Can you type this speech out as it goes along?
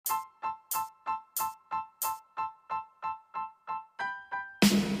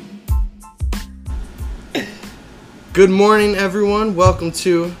Good morning, everyone. Welcome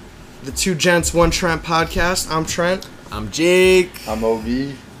to the Two Gents, One Trent podcast. I'm Trent. I'm Jake. I'm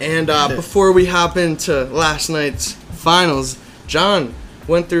OB. And before we hop into last night's finals, John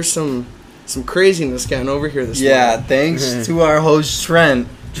went through some craziness getting over here this morning. Yeah, thanks to our host Trent.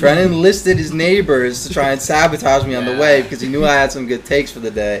 Trent enlisted his neighbors to try and sabotage me on the way because he knew I had some good takes for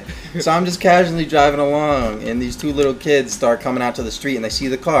the day. So I'm just casually driving along, and these two little kids start coming out to the street, and they see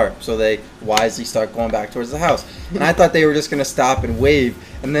the car. So they wisely start going back towards the house. And I thought they were just going to stop and wave.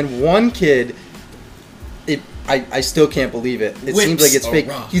 And then one kid... I still can't believe it. It seems like it's fake.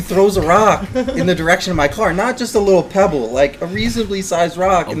 He throws a rock in the direction of my car. Not just a little pebble, like a reasonably sized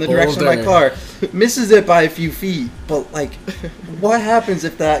rock in the direction of my car. Misses it by a few feet. But, like, what happens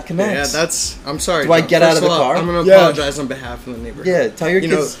if that connects? Yeah, I'm sorry. Do I get out of the car? I'm going to apologize on behalf of the neighborhood. Yeah, tell your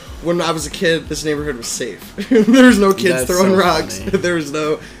kids. When I was a kid, this neighborhood was safe. There was no kids throwing rocks. Funny. There was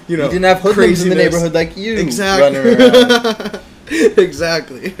no, You didn't have hoodlums in the neighborhood like you exactly. running around.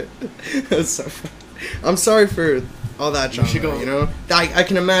 Exactly. That's so funny. I'm sorry for all that, John. I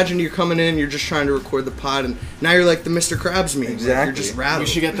can imagine you're coming in, you're just trying to record the pod, and now you're like the Mr. Krabs meme. Exactly. Like, you're just rattled. We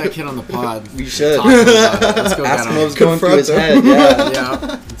should get that kid on the pod. We should. Let's go Ask get him him. what's going through his head. Yeah. Yeah,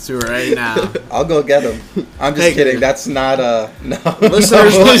 let's do it right now. I'll go get him. I'm just kidding. That's not no.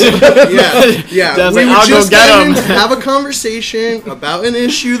 Listeners, yeah. Dad's We like, were I'll just go get getting him. to have a conversation about an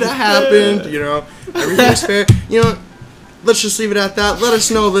issue that happened. Everything's fair. Let's just leave it at that. Let us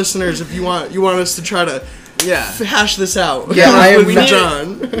know, listeners, if you want us to try to hash this out. Yeah, I am with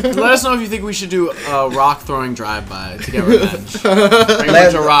John. Let us know if you think we should do a rock throwing drive-by to get revenge. Bring a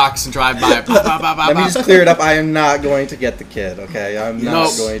bunch of rocks and drive by. Let me just clear it up. I am not going to get the kid, okay? I'm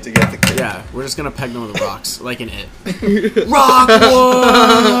not going to get the kid. Yeah, we're just going to peg them with rocks, like in It. Rock war!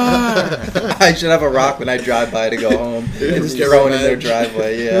 I should have a rock when I drive by to go home. And just throw it in their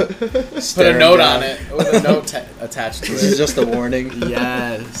driveway, yeah. Put a note on it with a note attached to it. This is just a warning.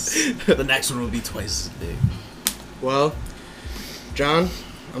 Yes. The next one will be twice as big. Well, John,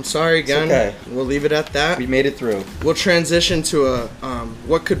 I'm sorry again. It's okay. We'll leave it at that. We made it through. We'll transition to a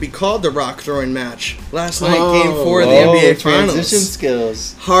what could be called the rock throwing match. Last night, Game 4 of the NBA Finals. Transition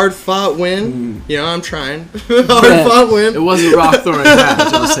skills. Hard fought win. I'm trying. Hard fought win. It was a rock throwing match,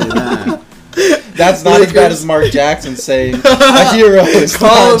 I'll say that. That's not as bad as Mark Jackson saying a hero is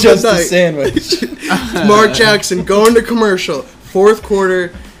not just a sandwich. Mark Jackson going to commercial. Fourth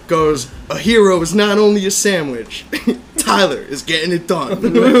quarter goes, a hero is not only a sandwich. Tyler is getting it done.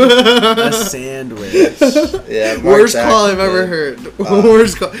 A sandwich. Yeah, Mark Worst Jackson, call I've ever heard.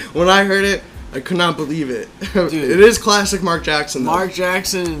 Worst call. When I heard it, I could not believe it. Dude, it is classic Mark Jackson, though. Mark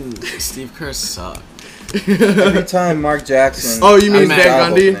Jackson and Steve Kerr suck. Every time Mark Jackson. Oh, you mean Van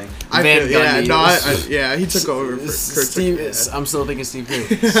job Gundy? opening. He took over for Kurt. I'm still thinking Steve Kerr.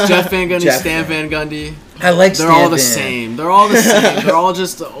 Jeff Van Gundy, Stan Van Gundy. I like They're Stan all the Van. same. They're all the same. They're all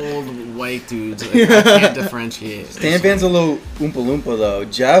just the old white dudes. Like, I can't differentiate. Stan Van's a little oompa loompa though.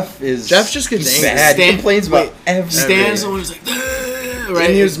 Jeff just gets angry. bad. He complains about everything. Stan's the one who's like, right?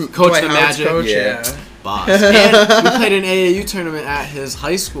 And he was coach Dwight the Howard's Magic. coach, Yeah. Boss. And we played an AAU tournament at his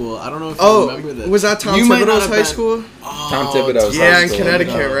high school. I don't know if you remember this. Was that Tom You might not Thibodeau's have high been- school? Tom Thibodeau's Yeah, high in school.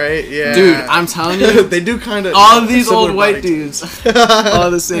 Connecticut, right? Yeah. Dude, I'm telling you. they do kind of. All of these old white dudes are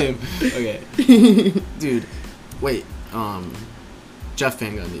the same. Okay. Dude, wait. Jeff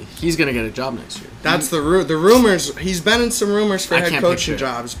Van Gundy. He's going to get a job next year. That's the rumors. He's been in some rumors for I head can't coaching picture it.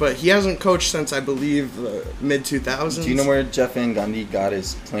 jobs, but he hasn't coached since, I believe, the mid-2000s. Do you know where Jeff Van Gundy got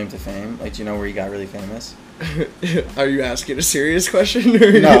his claim to fame? Like, do you know where he got really famous? Are you asking a serious question?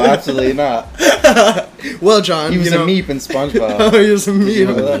 Or No, absolutely not. Well, John, He was a meep in SpongeBob. Oh, he was a Did you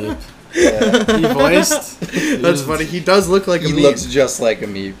know meep. that? Yeah. He voiced. That's funny. He does look like a He meep. looks just like a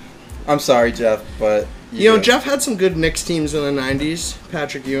meep. I'm sorry, Jeff, but You know, Jeff had some good Knicks teams in the 90s.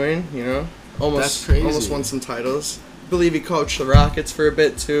 Patrick Ewing, That's almost crazy. won some titles. I believe he coached the Rockets for a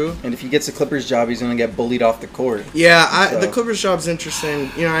bit, too. And if he gets a Clippers job, he's gonna get bullied off the court. Yeah, the So- Clippers job's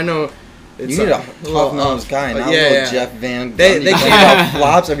interesting. I know it's You need a tough-nosed guy, not a little Jeff Van Gundy. They handing out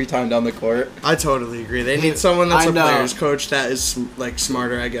flops every time down the court. I totally agree. They need someone that's I a know. player's coach that is like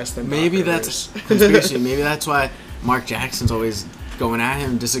smarter, I guess, than Maybe Doc that's Rivers. conspiracy. Maybe that's why Mark Jackson's always going at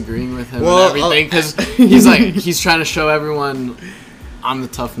him, disagreeing with him Well, and everything. Because he's trying to show everyone I'm the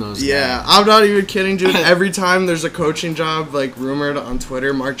tough nosed Yeah, guy. I'm not even kidding, dude. Every time there's a coaching job like rumored on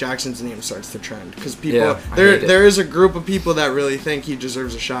Twitter, Mark Jackson's name starts to trend because people Yeah, I hate it. there is a group of people that really think he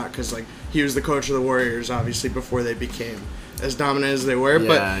deserves a shot because like he was the coach of the Warriors obviously before they became as dominant as they were. Yeah,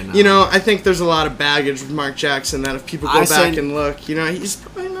 But I know. you know, I think there's a lot of baggage with Mark Jackson that if people go I back said- and look, you know, he's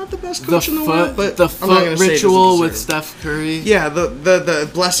probably not not the best coach in the world, but the I'm not foot gonna say he doesn't ritual with deserve Steph Curry. Yeah, the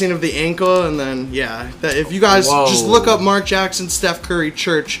blessing of the ankle, and then if you guys Whoa. just look up Mark Jackson, Steph Curry,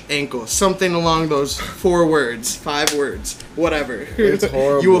 church, ankle, something along those 4 words, 5 words, whatever. It's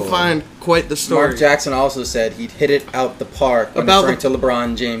horrible. You will find quite the story. Mark Jackson also said he'd hit it out the park when About referring to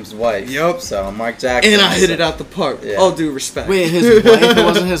LeBron James' wife. Yup. So Mark Jackson. And I hit it out the park. Yeah. All due respect. Wait, his wife? It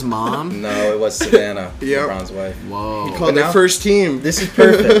wasn't his mom? No, it was Savannah, Yep. LeBron's wife. Whoa. Called But their now- first team. This is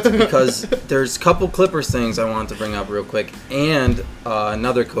perfect because there's a couple Clippers things I wanted to bring up real quick, and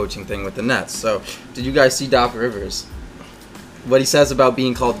another coaching thing with the Nets. So, did you guys see Doc Rivers? What he says about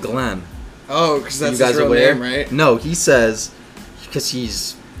being called Glenn? Oh, because that's you guys his real aware? name, right? No, he says because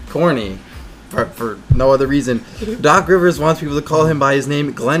he's corny. For no other reason, Doc Rivers wants people to call him by his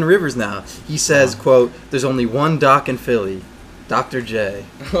name, Glenn Rivers. Now he says, "quote There's only one Doc in Philly, Dr. J."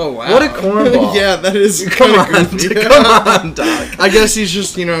 Oh wow! What a cornball! Yeah, that is Come kind on, of goofy. come on, Doc. I guess he's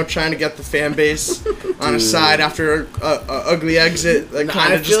just trying to get the fan base on his side after a ugly exit that No,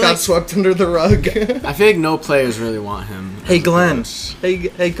 kind I of just feel got like- swept under the rug. I feel like no players really want him. Hey, as a Glenn. coach.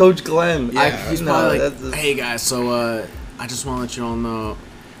 Hey, Coach Glenn. Yeah. He's No, probably that's- like, hey guys, so I just want to let you all know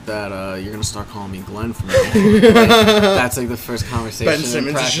that you're gonna start calling me Glenn from now on. Like, that's like the first conversation. Ben in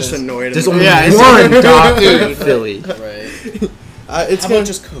Simmons is just practice. annoyed. There's in the only Yeah, it's- one doctor in Dude. Philly. Right. It's How gonna about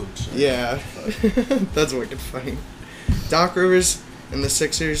just coach? Yeah, that's wicked funny. Doc Rivers and the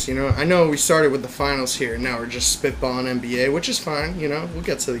Sixers. I know we started with the finals here. Now we're just spitballing NBA, which is fine. We'll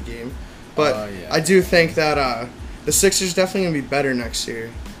get to the game, but Yeah. I do think that the Sixers definitely gonna be better next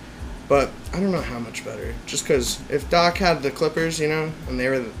year. But I don't know how much better. Just because if Doc had the Clippers, and they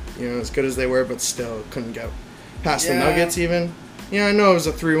were, as good as they were, but still couldn't get past the Yeah. Nuggets even. I know it was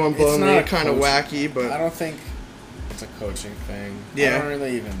a 3-1 blow It's and not they a kind of coach- wacky, but I don't think it's a coaching thing. Yeah. I don't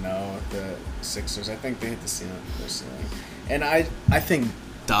really even know with the Sixers. I think they hit the ceiling personally. And I think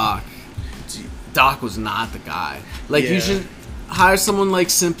Doc was not the guy. Like, Yeah. you should hire someone like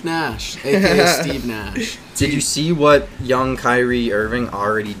Simp Nash, a.k.a. Steve Nash. Did you see what young Kyrie Irving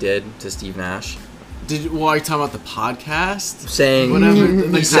already did to Steve Nash? Are you talking about the podcast? Saying Whatever. he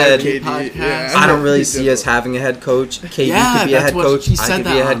the said, Kyrie KD, podcast. yeah. "I don't really He see did. us having a head coach. KD Yeah, could be a that's head what coach. he I said could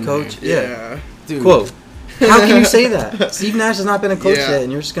that be a on head coach." there. yeah. Dude. Quote. How can you say that? Steve Nash has not been a coach Yeah. yet,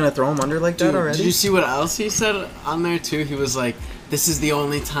 and you're just gonna throw him under like that Dude, already? did you see what else he said on there too? He was like, "This is the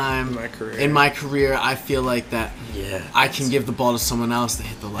only time In my career. I feel like that Yeah. I can give the ball to someone else to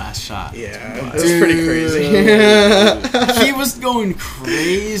hit the last shot." Yeah, it was pretty crazy. He was going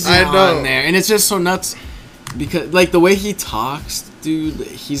crazy I know. on there, and it's just so nuts because like the way he talks, dude,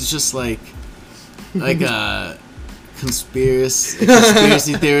 he's just like a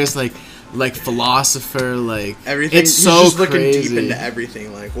conspiracy theorist, like philosopher, like Everything. It's he's so just looking crazy. deep into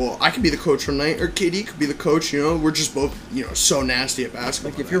everything. Like, well, I could be the coach from night, or KD could be the coach. We're just both, so nasty at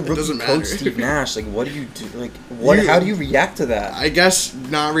basketball. Like if you're it rookie doesn't coach matter. Steve Nash, like what do you do? Like what? You- How do you react to that? I guess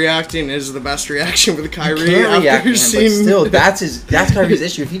not reacting is the best reaction with You Kyrie. can't react to him, but seeing- still, that's Kyrie's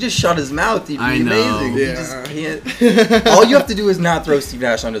issue. If he just shut his mouth, he'd be I know. amazing. He Yeah. just can't. All you have to do is not throw Steve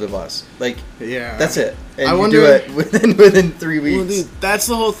Nash under the bus. Like Yeah, that's it, and I you wonder- do it within 3 weeks. Well, dude, that's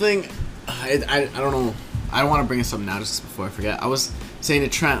the whole thing. I don't know. I don't want to bring this up now just before I forget. I was saying to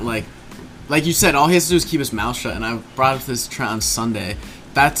Trent, like you said, all he has to do is keep his mouth shut. And I brought up this to Trent on Sunday.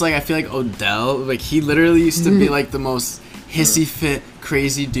 That's like, I feel like Odell, like he literally used to be like the most hissy fit,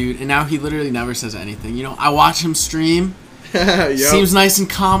 crazy dude. And now he literally never says anything. I watch him stream. Yup. Seems nice and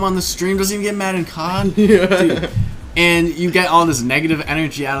calm on the stream. Doesn't even get mad in COD. Yeah. Dude. And you get all this negative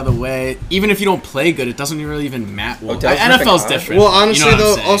energy out of the way. Even if you don't play good, it doesn't really even matter. Well, Odell's NFL's ripping different. Well, honestly, you know what I'm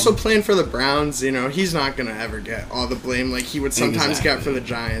though, saying? also playing for the Browns, he's not gonna ever get all the blame like he would sometimes get Exactly. for the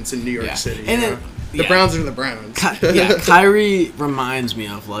Giants in New York Yeah. City. And you then- know? The yeah. Browns are the Browns. Kyrie reminds me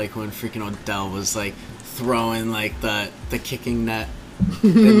of like when freaking Odell was like throwing like the kicking net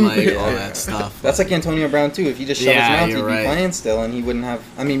and like all that stuff. That's like Antonio Brown too. If he just shut Yeah, his mouth, he'd you're be right. playing still, and he wouldn't have.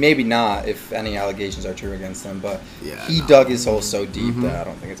 I mean, maybe not if any allegations are true against him, but Yeah, he no. dug his hole so deep Mhm. that I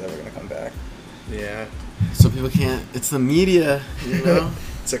don't think it's ever gonna come back. Yeah, So people can't. It's the media, you know.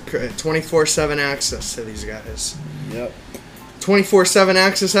 it's a 24/7 access to these guys. Yep. 24/7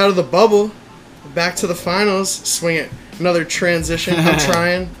 access out of the bubble, back to the finals. Swing it. Another transition. I'm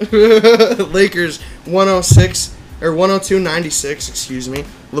trying. Lakers 106 or 102-96. Excuse me.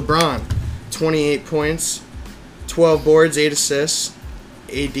 LeBron, 28 points, 12 boards, 8 assists.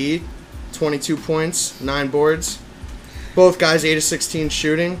 AD, 22 points, 9 boards. Both guys 8 of 16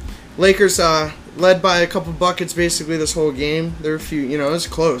 shooting. Lakers led by a couple buckets basically this whole game. There were a few, it was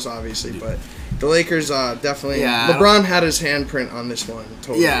close obviously, but the Lakers definitely. Yeah, I LeBron had his handprint on this one.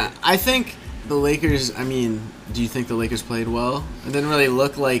 Totally. Yeah, I think the Lakers. I mean, do you think the Lakers played well? It didn't really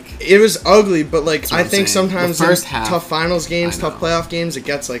look like. It was ugly, but like That's what I I'm think saying. sometimes The first in half, tough finals games, I know. tough playoff games, it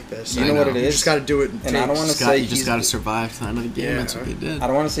gets like this. You know what it You is? just got to do it. And I don't wanna say You just he's got to the- survive to the end of the game. Yeah. That's what they did. I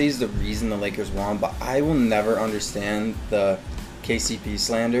don't want to say he's the reason the Lakers won, but I will never understand the KCP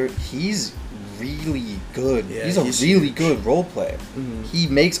slander. He's really good. Yeah, he's a he's really huge. good role player. Mhm. He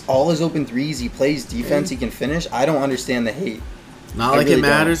makes all his open threes. He plays defense. He can finish. I don't understand the hate. Not I like really it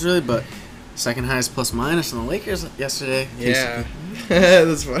matters really, but second highest plus minus on the Lakers yesterday. Yeah,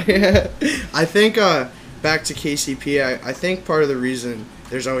 that's funny. I think back to KCP. I think part of the reason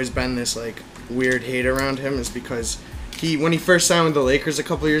there's always been this like weird hate around him is because when he first signed with the Lakers a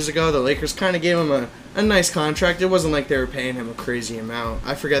couple years ago, the Lakers kind of gave him a nice contract. It wasn't like they were paying him a crazy amount.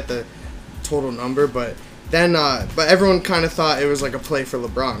 I forget the total number, but then but everyone kind of thought it was like a play for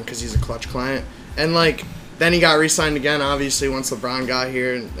LeBron because he's a clutch client, and like then he got re-signed again obviously once LeBron got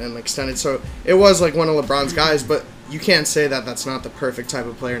here and extended, so it was like one of LeBron's guys, but you can't say that that's not the perfect type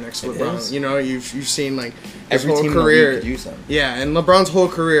of player next to It LeBron. is. You know, you've seen like his Every whole team in the career. league could use him. Yeah, and LeBron's whole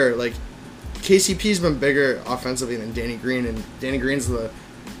career, like KCP's been bigger offensively than Danny Green, and Danny Green's the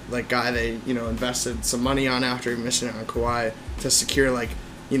like guy they invested some money on after missing out on Kawhi to secure like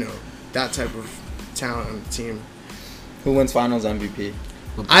that type of talent on the team. Who wins Finals MVP?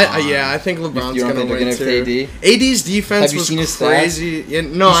 I think LeBron's You don't gonna think they're win gonna too. KD? AD's defense Have you was seen his crazy. Yeah,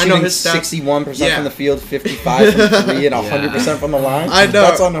 no, I know his stats. 61% Yeah. from the field, 55 from 3, and 100% from the line. I know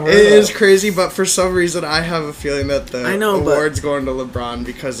That's unheard it of. is crazy, but for some reason I have a feeling that the I know, but- award's going to LeBron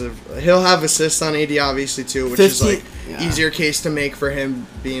because of he'll have assists on AD obviously too, which is 15 like yeah. easier case to make for him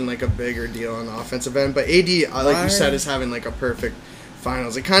being like a bigger deal on the offensive end. But AD, like Why? you said, is having like a perfect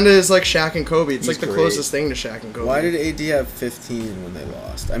finals. It kind of is like Shaq and Kobe. It's He's like the great. closest thing to Shaq and Kobe. Why did AD have 15 when they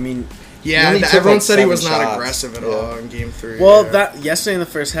lost? I mean, Yeah, He only took, everyone like, said he 7 was not shots. aggressive at Yeah. all in Game 3. well, yeah. that yesterday in the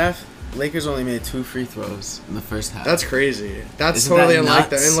first half, Lakers only made 2 free throws. in the first half. That's crazy. That's Isn't totally that unlike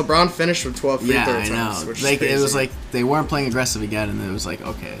that. nuts? And LeBron finished with 12 free yeah, throw I attempts, know. which Like is crazy. it was like they weren't playing aggressive again, and it was like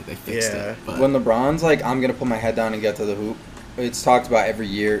okay, they fixed Yeah. it. But When LeBron's like, I'm going to put my head down and get to the hoop, it's talked about every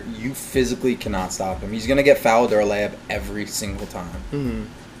year. You physically cannot stop him. He's going to get fouled or a layup every single time. Mhm.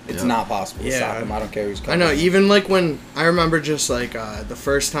 It's Yeah. not possible to Yeah. stop him. I don't care who's I coming. know, even like when I remember just like the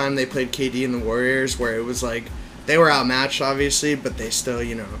first time they played KD and the Warriors, where it was like they were outmatched obviously, but they still,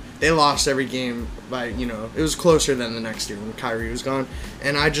 they lost every game by, it was closer than the next year when Kyrie was gone.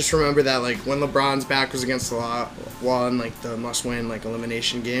 And I just remember that like when LeBron's back was against the wall in like the must-win like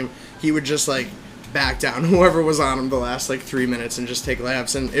elimination game, he would just like back down whoever was on him the last like 3 minutes and just take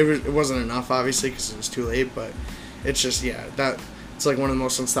layups, and it wasn't enough obviously because it was too late, but it's just it's like one of the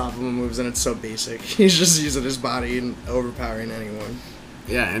most unstoppable moves, and it's so basic. He's just using his body and overpowering anyone.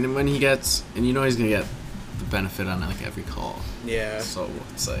 yeah, and then when he gets, and he's gonna get the benefit on like every call. Yeah. So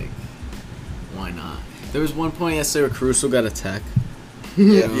it's like, why not? There was one point yesterday where Caruso got a tech.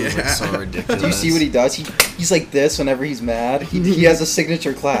 Yeah. It was like so ridiculous. Do you see what he does? He's like this whenever he's mad. He has a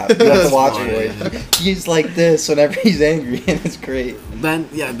signature clap. You have to watch funny. it. He's like this whenever he's angry, and it's great. Then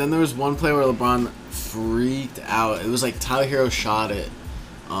there was one play where LeBron freaked out. It was like Tyler Hero shot it,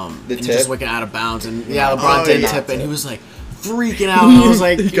 The and he tip? just went out of bounds, and Yeah. LeBron Oh, didn't yeah. tip it, and he was like freaking out. And I was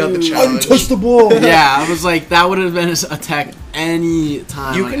like, He got the dude. challenge. Untouchable. Yeah, I was like, that would have been his attack any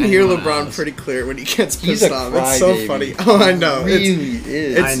time. You on can hear anyone LeBron else. pretty clear when he gets He's pissed a off. It's so crybaby. funny. Oh, I know. He It's, really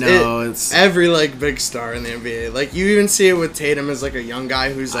is. it's- I know, it's every like big star in the NBA. Like you even see it with Tatum as like a young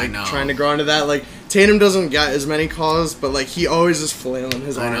guy who's I like know. trying to grow into that. Like Tatum doesn't get as many calls, but like he always is flailing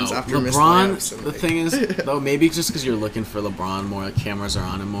his I know. arms after missing layups. LeBron, And, the like, thing is, though, maybe just because you're looking for LeBron more, like cameras are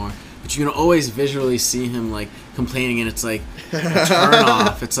on him more, but you can always visually see him like complaining, and it's like a turn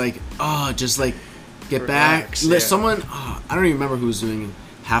off. It's like, oh, just like get Relax, back. yeah. Someone, I don't even remember who was doing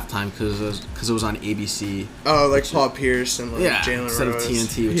halftime because it was on ABC. oh, like Paul Pierce and like Yeah, Jalen instead of Rose.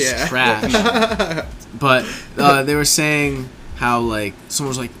 TNT, which yeah. is trash. But they were saying how like someone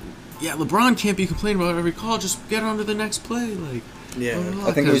was like, yeah, LeBron can't be complaining about every call. Just get on to the next play. Like, Yeah.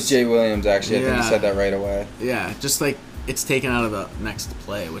 I think it was Jay Williams, actually. I think Yeah. he said that right away. yeah, just like it's taken out of the next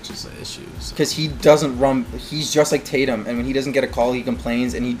play, which is the issue. So. Because he doesn't run. He's just like Tatum, and when he doesn't get a call, he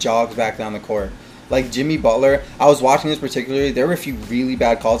complains and he jogs back down the court. Like Jimmy Butler, I was watching this particularly. There were a few really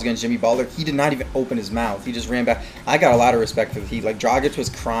bad calls against Jimmy Butler. He did not even open his mouth. He just ran back. I got a lot of respect for the Heat. Like Dragic was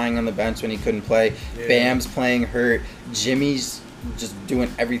crying on the bench when he couldn't play. Yeah. Bam's playing hurt. Jimmy's just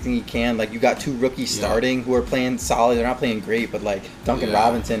doing everything he can. Like you got 2 rookies Yeah. starting who are playing solid. They're not playing great, but like Duncan Yeah.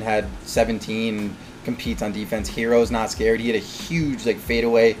 Robinson had 17, competes on defense. Hero's not scared. He had a huge like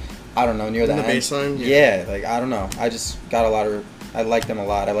fadeaway. I don't know, near In the the end. baseline? Yeah, like I don't know. I just got a lot of I like them a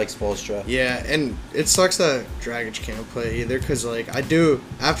lot. I like Spoelstra. Yeah, and it sucks that Dragic can't play either, because, like, I do,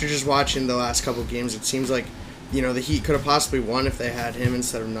 after just watching the last couple games, it seems like, you know, the Heat could have possibly won if they had him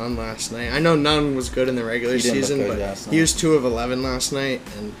instead of Nunn last night. I know Nunn was good in the regular He didn't look season, good but last he night. was 2 of 11 last night,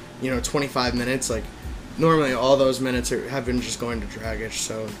 and, you know, 25 minutes, like, normally all those minutes have been just going to Dragic,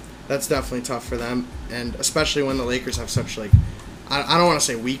 so that's definitely tough for them, and especially when the Lakers have such, like, I don't want to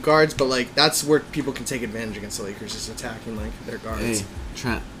say weak guards, but, like, that's where people can take advantage against the Lakers, is attacking, like, their guards. Hey,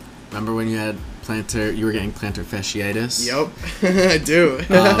 Trent, remember when you had you were getting plantar fasciitis? Yep, I do.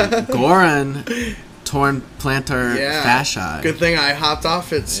 Goran torn plantar fascia. Good thing I hopped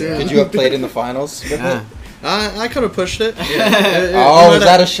off it soon. Could you have played in the finals with Yeah. it? I could have pushed it. Oh, was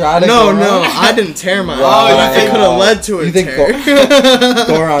that a shot at No, Goran? no, I didn't tear mine. Right. It could have led to a You think tear.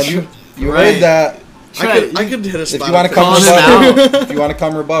 Goran, you Right. heard that. I could hit a If spot. you want to up come Calling him rebuttal, if you want to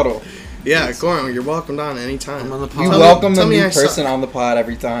come rebuttal, yeah, Goran, you're welcomed on anytime. I'm on the we pod. welcome tell the me new I suck. person on the pod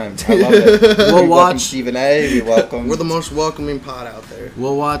every time. I love it. We'll we welcome watch. Stephen A. We welcome. We're the most welcoming pod out there.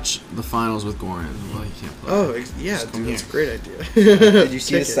 We'll watch the finals with Goran. Well, he can't play. Oh, yeah, Just come dude, that's a here. great idea. Did you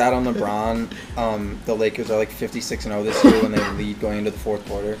see the Take it. stat on LeBron? The Lakers are like 56-0 this year when they lead going into the fourth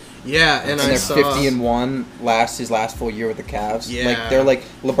quarter. Yeah, and I they're saw 50-1 his last full year with the Cavs. Yeah. Like they're like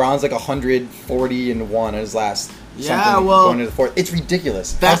LeBron's like 140-1 in his last. Yeah, something well, going into the fourth. It's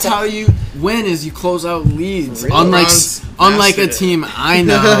ridiculous. That's how you win. Is you close out leads. Really? Unlike LeBron's unlike a mastered it. team I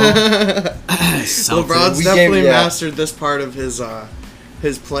know. Celtics. LeBron's We definitely gave- yeah. mastered this part of his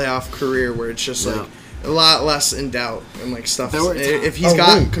playoff career where it's just Yeah. like a lot less in doubt and like stuff. There were If he's Oh,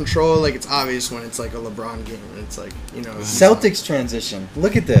 got wait. control, like it's obvious when it's like a LeBron game and it's like, you know. he's Celtics transition.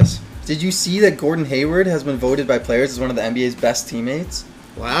 Look at this. Did you see that Gordon Hayward has been voted by players as one of the NBA's best teammates?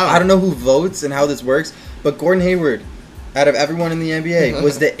 Wow. I don't know who votes and how this works, but Gordon Hayward, out of everyone in the NBA,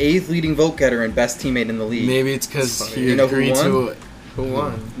 was the 8th leading vote getter and best teammate in the league. Maybe it's because That's funny. he You know who agreed won? to. Who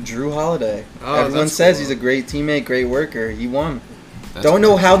won? Drew Holiday. Oh, Everyone that's says cool. he's a great teammate, great worker. He won. That's Don't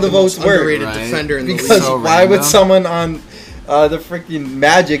know how the The votes most work. underrated Right. defender in the Because league. So why would random. someone on the freaking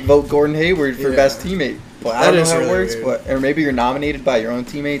Magic vote Gordon Hayward for Yeah. best teammate? Well, I That don't know is how really it works, weird. but or maybe you're nominated by your own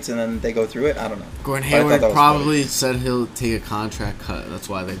teammates and then they go through it. I don't know. Gordon But I thought Hayward that was probably said he'll take a contract cut. That's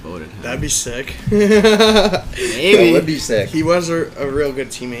why they voted him. That'd be sick. That Maybe. would be sick. He was a real good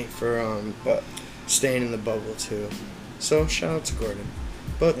teammate for But staying in the bubble too. So shout out to Gordon.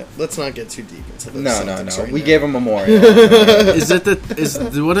 But let's not get too deep into the no. Celtics right We now. gave him memorial. Is it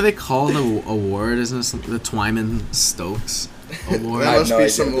what do they call the award? Isn't it the Twyman Stokes Award? I That have must no be idea.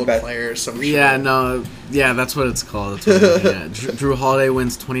 some The old best- player or some shit. Yeah, no, yeah, that's what it's called. Yeah. Drew Holiday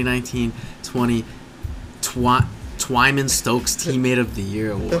wins 2019-20 Twyman Stokes Teammate of the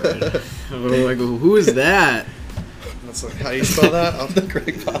Year Award. I'm like, who is that? That's like, how do you spell that? I'll- the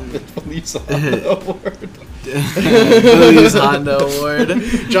Greg Popovich Police Award. Billy's Honda Award.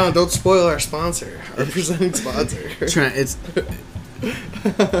 John, don't spoil our sponsor, our presenting sponsor. Trent, it's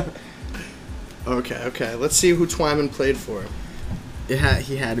Okay. Let's see who Twyman played for. he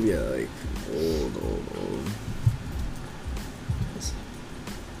had to be like old.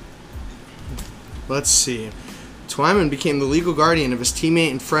 Let's see. Twyman became the legal guardian of his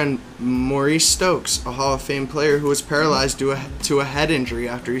teammate and friend Maurice Stokes, a Hall of Fame player who was paralyzed due to a head injury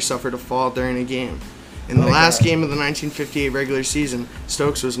after he suffered a fall during a game. In the Oh my last God. game of the 1958 regular season,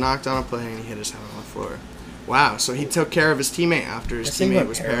 Stokes was knocked on a play and he hit his head on the floor. Wow, so he took care of his teammate after his This thing teammate went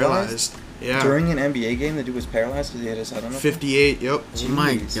was paralyzed? paralyzed. Yeah. During an NBA game, the dude was paralyzed because he hit his head on the 58, yep. Oh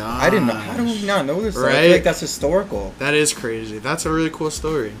my Jeez. God. I didn't know. How do we not know this? I Right? feel like that's historical. That is crazy. That's a really cool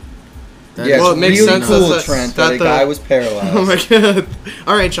story. Yeah, Well, it's it makes really sense cool, that- Trent, that that a the- guy was paralyzed. Oh my god.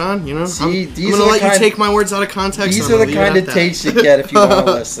 Alright, John, you know, See, I'm these gonna are the let you kind- take my words out of context. These and are I'm the gonna leave kind it of at takes that. you get if you want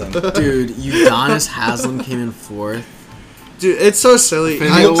to listen. Dude, Udonis Haslam came in fourth. Dude, it's so silly. For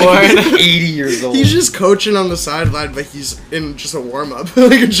the I- award. 80 years old. He's just coaching on the sideline, but he's in just a warm up,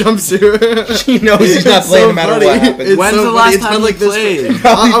 like a jumpsuit. He knows he's not It's playing so no matter funny. what happens. It's When's so the funny. last It's been time like he this played? I'm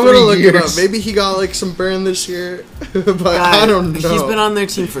Probably gonna 3 look it up. years. Maybe he got like some burn this year, but Guy, I don't know. He's been on their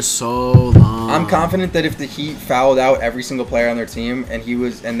team for so long. I'm confident that if the Heat fouled out every single player on their team and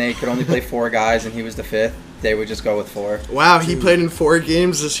they could only play 4 guys and he was the 5th, they would just go with 4. Wow, he played in 4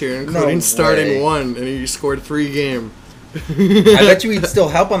 games this year, including No starting way. 1, and he scored 3 games. I bet you he'd still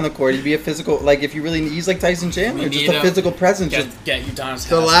help on the court. He'd be a physical, like if you really, he's like Tyson Chandler, We just need a him. physical presence, just Get Udonis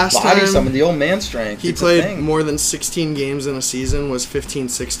The Haslam. last body time someone, the old man strength. he It's a played thing. more than 16 games in a season was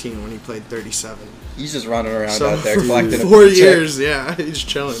 15-16 when he played 37. He's just running around So out there collecting for a 4 check. years, yeah, he's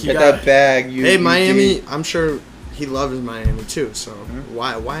chilling. Get that bag. You, Hey, you Miami, do. I'm sure he loves Miami too, so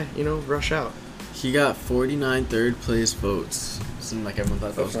why, rush out? He got 49 third place votes. Seemed like everyone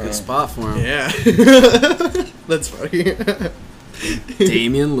thought that was a good spot for him. Yeah. That's funny.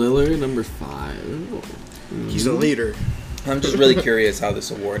 Damian Lillard, number 5. He's a leader. I'm just really curious how this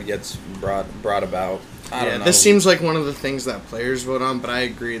award gets brought about. I don't know. This seems like one of the things that players vote on, but I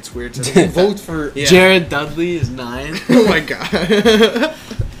agree it's weird to vote for. Yeah. Jared Dudley is 9. Oh my god.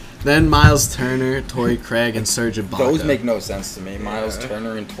 Then Miles Turner, Torrey Craig, and Serge Ibaka. Those make no sense to me. Miles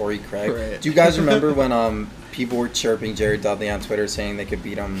Turner and Torrey Craig. Right. Do you guys remember when people were chirping Jared Dudley on Twitter saying they could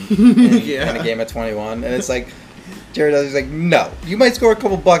beat him in a game at 21? And it's like, Jared Dudley's like, no, you might score a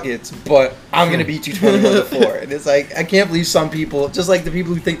couple buckets, but I'm going to beat you 21-4. And it's like, I can't believe some people, just like the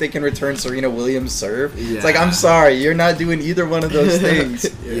people who think they can return Serena Williams' serve. Yeah. It's like, I'm sorry, you're not doing either one of those things.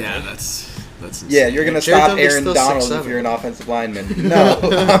 Yeah, that's insane. Yeah, you're going to stop Aaron Donald if you're an offensive lineman. No,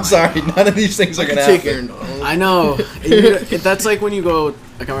 I'm sorry, none of these things are going to happen. I know. That's like when you go,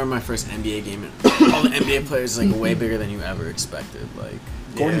 like I remember my first NBA game, and all the NBA players like way bigger than you ever expected. Like,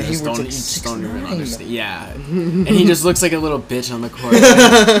 Gordon Hayward's don't like even 6'9". understand. Yeah, and he just looks like a little bitch on the court,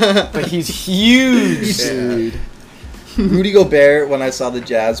 but he's huge, dude. Rudy Gobert, when I saw the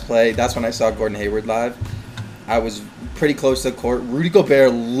Jazz play, that's when I saw Gordon Hayward live. I was pretty close to the court. Rudy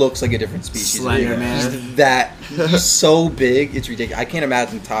Gobert looks like a different species. Slender man. He's so big, it's ridiculous. I can't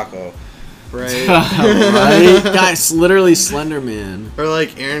imagine Taco. Right. Right? Guys, literally Slender Man. Or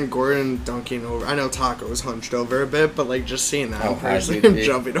like Aaron Gordon dunking over. I know Taco was hunched over a bit, but like just seeing that in high person, would him be.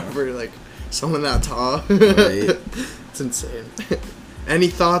 jumping over like someone that tall. Right. It's insane. Any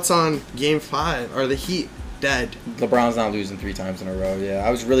thoughts on Game 5? Are the Heat dead? LeBron's not losing 3 times in a row. Yeah,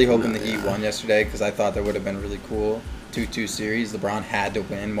 I was really hoping the Heat won yesterday because I thought that would have been really cool. 2-2 series. LeBron had to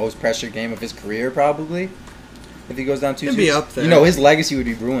win. Most pressure game of his career, probably. If he goes down 2-2. He'd be up there. You know, his legacy would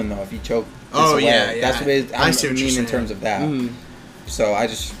be ruined, though, if he choked this away. Yeah. That's what I see what you're mean in saying. terms of that. Mm. So I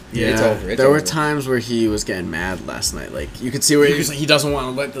just... Yeah, it's over. there were times where he was getting mad last night. Like, you could see where he doesn't want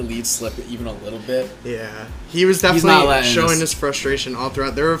to let the lead slip even a little bit. Yeah. He was not definitely letting showing us- his frustration all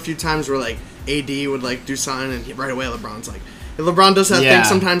throughout. There were a few times where like AD would like do something and right away LeBron's like... LeBron does that Yeah. thing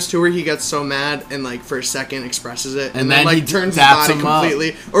sometimes too where he gets so mad and like for a second expresses it and, And then then like he turns his daps body him up.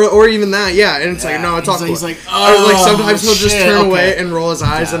 completely or even that and it's like no it's all cool. He's like, or like sometimes he'll just shit, turn okay. away and roll his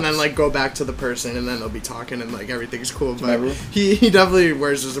eyes and Daps. then like go back to the person and then they'll be talking and like everything's cool but Remember? he definitely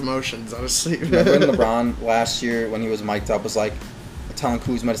wears his emotions on his sleeve. Remember when LeBron last year, when he was mic'd up, was like telling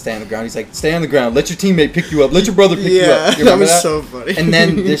Kuzma to stay on the ground? He's like, stay on the ground. Let your teammate pick you up. Let your brother pick you up. You that remember was so funny. And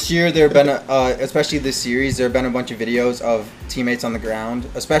then this year, there have been, especially this series, there have been a bunch of videos of teammates on the ground,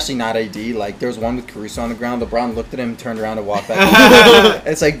 especially not AD. Like, there was one with Caruso on the ground. LeBron looked at him, turned around, and walked back.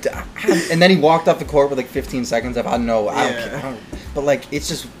 It's like, and then he walked off the court with like 15 seconds of, I don't care. But, like, it's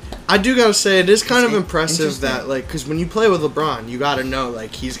just... I do gotta say, it is kind of It's impressive interesting. that, like, because when you play with LeBron, you gotta know,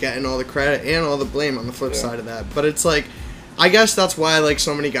 like, he's getting all the credit and all the blame on the flip side of that. But it's like, I guess that's why, like,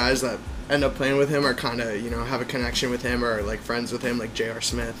 so many guys that end up playing with him are kind of, you know, have a connection with him or, like, friends with him, like J.R.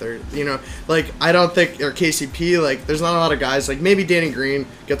 Smith or, you know, like, I don't think, or KCP, like, there's not a lot of guys, like, maybe Danny Green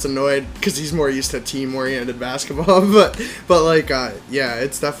gets annoyed because he's more used to team-oriented basketball, but like, yeah,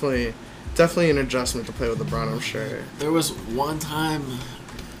 it's definitely an adjustment to play with LeBron, I'm sure. There was one time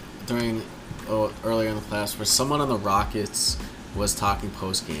earlier in the playoffs where someone on the Rockets was talking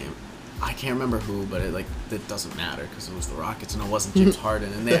post game. I can't remember who, but it doesn't matter because it was the Rockets and it wasn't James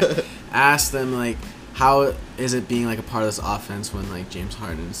Harden. And they asked them like, how is it being like a part of this offense when like James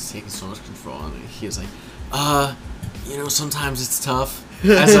Harden is taking so much control? And he was like, you know, sometimes it's tough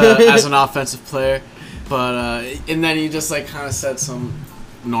as an offensive player, but and then he just like kind of said some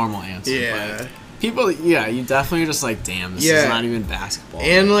normal answer. Yeah. But people, you definitely are just like, damn, this is not even basketball.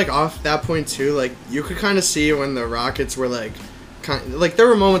 And like off that point too, like you could kind of see when the Rockets were like, there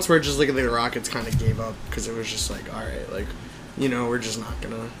were moments where just like the Rockets kind of gave up because it was just like, all right, like, you know, we're just not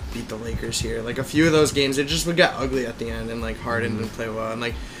gonna beat the Lakers here. Like a few of those games, it just would get ugly at the end, and like Harden didn't play well, and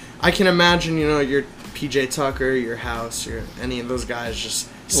like I can imagine, you know, your PJ Tucker, your House, your any of those guys just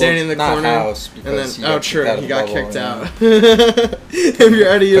standing in the corner, House, and then he got he got kicked bubble, out. If you're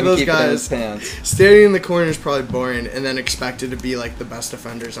any of Couldn't those keep it in his guys, pants. standing in the corner is probably boring, and then expected to be like the best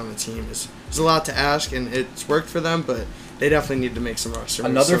defenders on the team is a lot to ask, and it's worked for them, but they definitely need to make some roster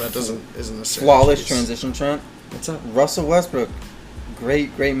moves Another so that isn't a flawless case. transition, Trent. What's up? Russell Westbrook,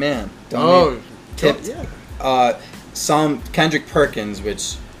 great man. Tipped. Yeah. Some Kendrick Perkins,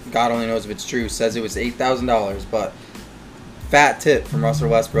 which God only knows if it's true, says it was $8,000, but fat tip from Russell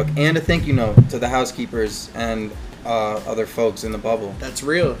Westbrook, and a thank you note to the housekeepers and other folks in the bubble. That's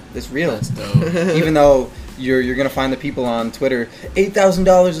real. It's real. That's dope. Even though you're gonna find the people on Twitter.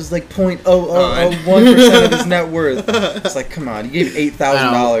 $8,000 is like 0.0001% of his net worth. It's like, come on, you gave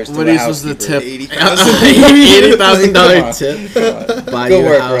 $8,000 to what the was the housekeeper. tip? $80,000 tip. Buy Go your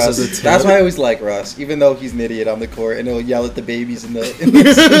work, house Russ. as a tip. That's why I always like Russ, even though he's an idiot on the court and he'll yell at the babies in the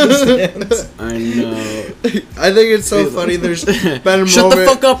stands. I know. I think it's so funny. There's been a moment. Shut the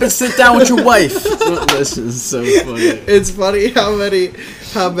fuck up and sit down with your wife. This is so funny. It's funny how many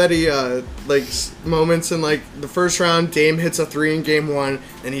moments in like the first round, Dame hits a 3 in game 1,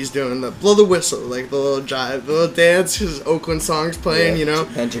 and he's doing the blow the whistle, like the little jive, the little dance. His Oakland song's playing, you know.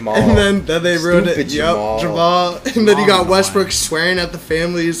 And Jamal. And then they ruined it. Stupid Yep, Jamal. Jamal. And then you got Jamal, Westbrook why? swearing at the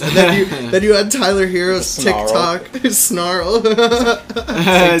families. And then you had Tyler Hero's Snarl. TikTok snarl. Tyler,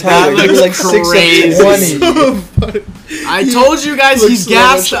 That you're like looks 6 crazy. of 20. So funny. I told you guys Looks he's so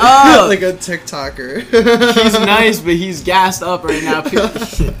gassed much up. like a TikToker. He's nice, but he's gassed up right now.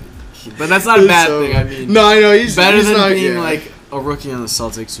 But that's not a bad thing. I mean, no, I know he's better he's than not, being yeah. like a rookie on the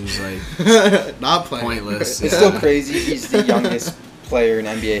Celtics who's like not playing. pointless. It's Yeah. still crazy. He's the youngest player in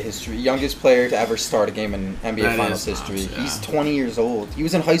NBA history. Youngest player to ever start a game in NBA That Finals is history. nuts, yeah. He's 20 years old. He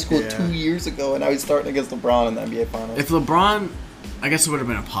was in high school Yeah. 2 years ago, and now he's starting against LeBron in the NBA Finals. If LeBron, I guess it would have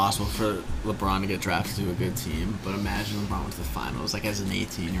been impossible for LeBron to get drafted to a good team. But imagine LeBron went to the finals, like as an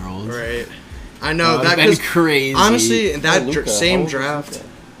 18-year-old. Right. I know That that would have because been crazy. honestly, in that Oh, Luka. How same old is draft,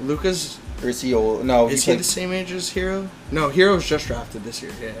 Luka's Or is he old? No, is he's he like, the same age as Hero? No, Hero's just drafted this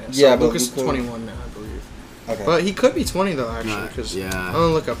year. Yeah. So Yeah, but Luka's Luka- 21 now, I believe. okay. But he could be 20 though, actually, because yeah. I'm gonna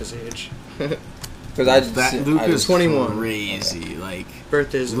look up his age. Because I just That I Luka's just- 21. crazy. Like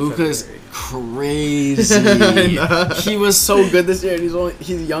Birthday's in Luka's February. crazy. I know. He was so good this year, and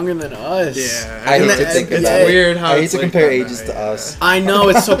he's younger than us. Yeah, I hate know, to it's- think it's about it. weird how I hate it's to like compare that, ages to yeah. us. I know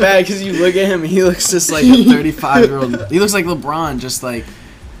it's so bad because you look at him, he looks just like a 35-year-old. He looks like LeBron, just like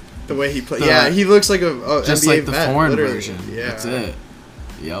The way he plays. The- Yeah, he looks like a just NBA like the vet, foreign literally. version. Yeah, That's it.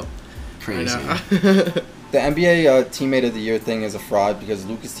 Yep. I Crazy. know. The NBA Teammate of the Year thing is a fraud because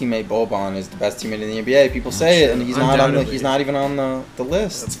Luka's teammate Boban is the best teammate in the NBA. People say it, and he's not on the, Undoubtedly. he's not even on the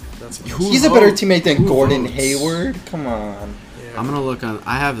list. That's Who He's a better votes? teammate than Who Gordon votes? Hayward. Come on. yeah. I'm gonna look on.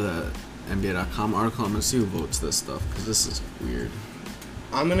 I have the NBA.com article. I'm gonna see who votes this stuff because this is weird.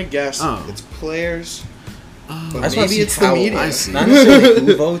 I'm gonna guess Oh. it's players. Oh, But I just wanna maybe see it's the how- media. I see. Not necessarily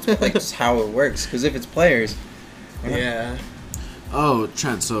who votes, but like just how it works. Because if it's players, Yeah. Oh,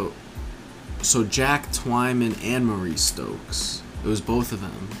 Trent. So Jack Twyman and Maurice Stokes. It was both of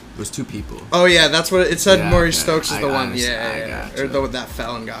them. It was two people. Oh yeah, that's what it said. Yeah, Maurice okay. Stokes is I the got one. it. Yeah, I yeah. gotcha. Or the that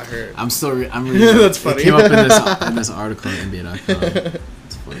fell and got hurt. I'm reading. That's it. funny. It came up in this article on NBA.com.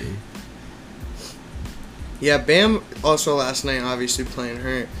 It's funny. Yeah, Bam also last night obviously playing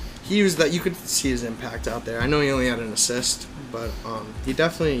hurt. He was that you could see his impact out there. I know he only had an assist, but he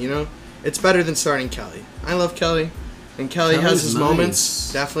definitely, it's better than starting Kelly. I love Kelly, and Kelly has Kelly's his nice.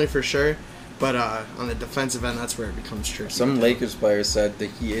 moments, definitely for sure. But on the defensive end, that's where it becomes tricky. some Lakers players said that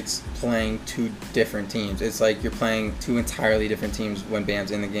it's playing two different teams. It's like you're playing two entirely different teams when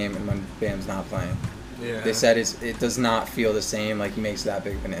Bam's in the game and when Bam's not playing. Yeah. They said it does not feel the same. Like he makes that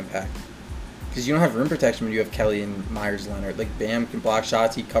big of an impact. Because you don't have rim protection when you have Kelly and Myers Leonard. Like Bam can block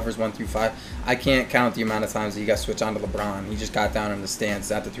shots. He covers 1 through 5. I can't count the amount of times that he got switched on to LeBron. He just got down in the stance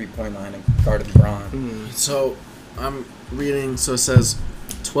at the 3-point line and guarded LeBron. Mhm. So I'm reading. So it says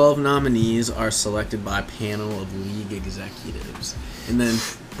 12 nominees are selected by a panel of league executives, and then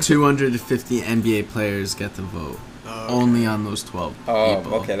 250 NBA players get to vote. Oh, okay. Only on those 12 Oh,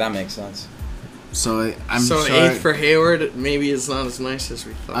 people. okay, that makes sense. So I'm so sure. 8th for Hayward, maybe it's not as nice as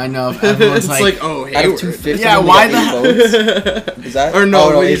we thought. I know. Everyone's it's like, oh, Out of Hayward. 250, Yeah, only why got the 8 votes? Is that? Or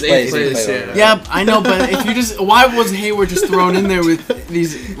no, oh, he's eighth eighth place, place, yeah. yeah, I know, but if you just, why was Hayward just thrown in there with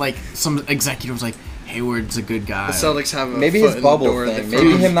these, like, some executives like, Hayward's a good guy. The Celtics have a Maybe foot his in the bubble door thing. that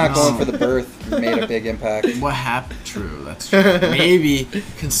Maybe from- him not going No. for the birth made a big impact. What happened? True, that's true. Maybe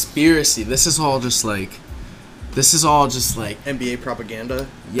conspiracy. This is all just like, NBA propaganda.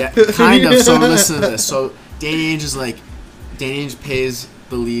 yeah, kind of. So listen to this. So Danny Ainge is like, Danny Ainge pays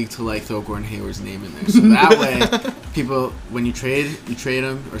the league to like throw Gordon Hayward's name in there, so that way people, when you trade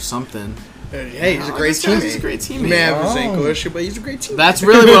him or something. Hey, he's a Oh, great this guy's teammate. a great teammate. He may have his Oh. ankle issue, but he's a great teammate. That's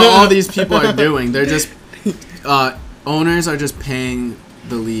really what all these people are doing. They're just owners are just paying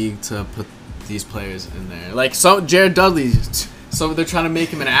the league to put these players in there. Like Jared Dudley. So they're trying to make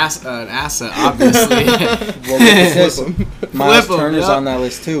him an asset, obviously. Well, look at this. Miles Flip him, Turner's yeah. on that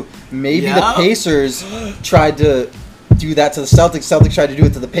list too. Maybe Yeah. the Pacers tried to do that to the Celtics. Celtics tried to do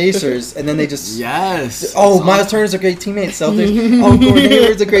it to the Pacers, and then they just Yes. Oh, Miles Turner's a great teammate, Celtics. Oh, Gordon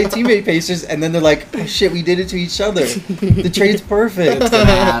Hayward's a great teammate, Pacers. And then they're like, oh shit, we did it to each other. The trade's perfect. It's gonna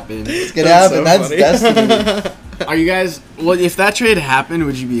happen. It's gonna happen. That's funny. destiny. Are you guys? Well, if that trade happened,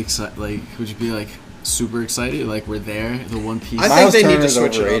 would you be excited? Like, would you be like super excited? Like, we're there, the one piece. I Miles think they need to Turner's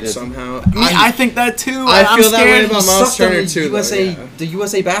switch it overrated. up somehow. I think that too. I I'm feel that way scared. about He Miles sucked on Turner the too, though, USA, yeah. the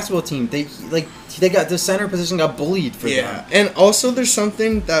USA basketball team. They got the center position got bullied for Yeah, them. and also there's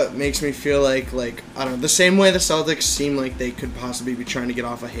something that makes me feel like I don't know, the same way the Celtics seem like they could possibly be trying to get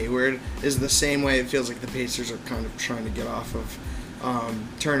off of Hayward is the same way it feels like the Pacers are kind of trying to get off of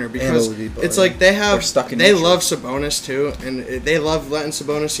Turner, because Oladipo, it's yeah. like they They're stuck in they neutral. love Sabonis too, and they love letting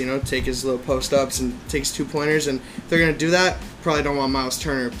Sabonis take his little post ups and takes 2-pointers, and if they're gonna do that, probably don't want Miles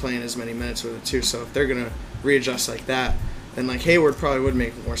Turner playing as many minutes with it too. So if they're gonna readjust like that, then like Hayward probably would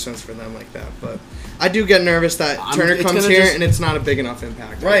make more sense for them like that. But I do get nervous that Turner it's comes gonna here just- and it's not a big enough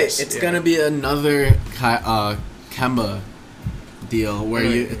impact. I Right. guess. It's Yeah. gonna be another Kemba deal where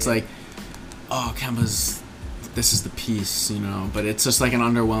Right, it's like, oh, this is the piece, but it's just like an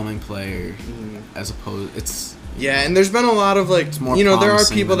underwhelming player as opposed. It's Yeah, and there's been a lot of more there are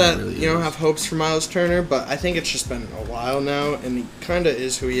promising people than that it really is. have hopes for Miles Turner, but I think it's just been a while now, and he kind of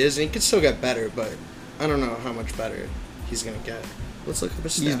is who he is, and he could still get better, but I don't know how much better he's gonna get. Let's look up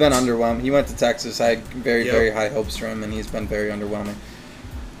his stats. He's been underwhelming. He went to Texas. I had very, Yep. very high hopes for him, and he's been very underwhelming.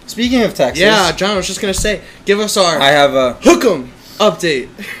 Speaking of Texas, Yeah, John, I was just gonna say, give us our I have a hook 'em update.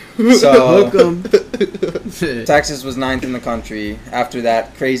 so Welcome. Texas was 9th in the country after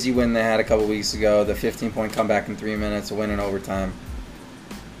that crazy win they had a couple weeks ago, the 15-point comeback in 3 minutes, a win in overtime.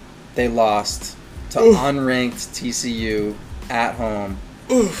 They lost to Oof. unranked TCU at home.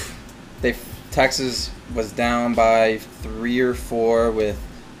 Oof. Texas was down by 3 or 4 with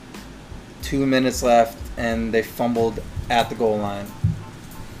 2 minutes left, and they fumbled at the goal line.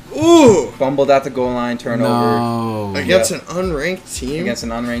 Ooh. Fumbled at the goal line, turnover No. Against an unranked team. against an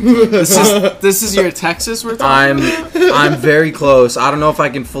unranked team. This is your Texas we're talking I'm very close. I don't know if I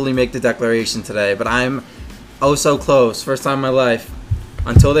can fully make the declaration today, but I'm oh so close. First time in my life.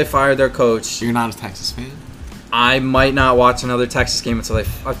 Until they fired their coach, You're not a Texas fan? I might not watch another Texas game a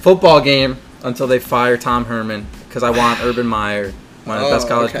football game until they fire Tom Herman, because I want Urban Meyer, one of the best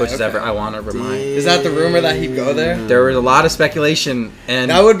college coaches ever. I want Urban Meyer. Is that the rumor that he'd go there? There was a lot of speculation,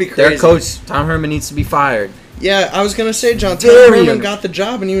 and That would be their crazy. coach Tom Herman needs to be fired. Yeah, I was gonna say John Very Herman under- got the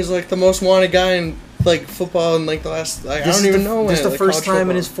job, and he was like the most wanted guy in like football in like the last. Like, I don't even know when. This is the like, first college time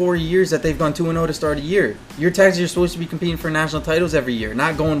in his football. 4 years that they've gone 2-0 to start a year. Your Texas, you're supposed to be competing for national titles every year,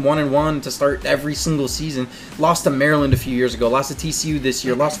 not going 1-1 to start every single season. Lost to Maryland a few years ago, lost to TCU this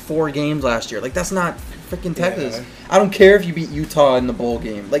year, lost 4 games last year. Like, that's not freaking Texas. Yeah. I don't care if you beat Utah in the bowl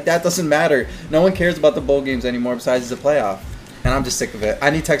game. Like, that doesn't matter. No one cares about the bowl games anymore besides the playoff. And I'm just sick of it. I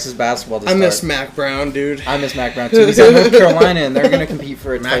need Texas basketball to I start. miss Mac Brown, dude. I miss Mac Brown too. He's at North Carolina, and they're going to compete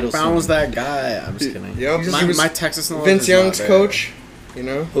for a Mac title Brown soon. was that guy. I'm just kidding. Yep. He My, was my Texas knowledge Vince is not Young's there. coach. You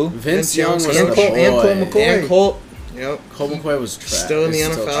know. Who? Vince Young was Young's the coach. boy. And Cole McCoy. And Colt. Yep. Cole McCoy was trash. Still in the He's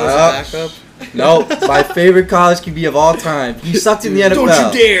NFL still as trash. a backup. No, my favorite college QB of all time. You sucked in the NFL.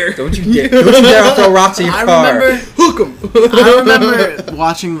 Don't you dare. Don't you dare! Don't you dare throw rocks at your I car. remember Hook 'em. I remember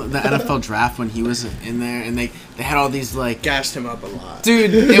watching the NFL draft when he was in there, and they had all these like, Gassed him up a lot.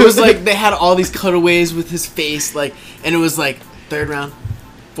 dude, it was like they had all these cutaways with his face, like, and it was like 3rd round,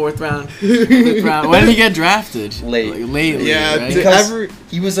 4th round, 5th round. When did he get drafted? Late. Like, late. Yeah, right? dude. Because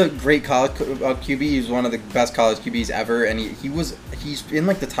he was a great college QB. He was one of the best college QBs ever, and he's in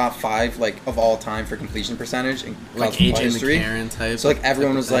like the top 5 like of all time for completion percentage in like college football AJ history. McCarron type. So like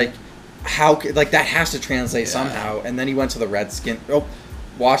everyone type was of thing. like, how like that has to translate Yeah. somehow. And then he went to the Redskins. Oh,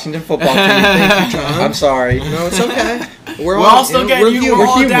 Washington football team. Thank you, John. I'm sorry. No, it's okay. we're all still getting you. We're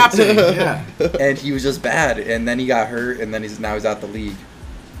all human. adapting. Yeah, And he was just bad, and then he got hurt, and then he's out the league.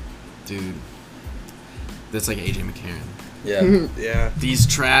 dude, that's like AJ McCarron. Yeah. Yeah. These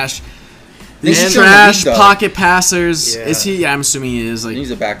trash. He's These still in the trash league, though. pocket passers. Yeah. Is he? Yeah, I'm assuming he is. Like, He's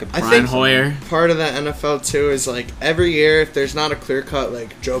a backup. I Brian think Hoyer. part of the NFL too is like every year if there's not a clear cut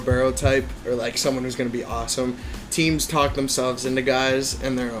like Joe Burrow type or like someone who's gonna be awesome, teams talk themselves into guys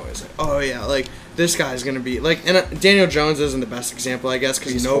and they're always like, oh yeah, like this guy's gonna be like. And Daniel Jones isn't the best example, I guess,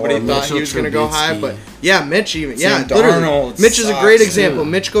 because He's nobody horrible. thought he was gonna go high. Trubisky. But yeah, Mitch even Sam literally, Darnold Mitch is a great sucks, example. too.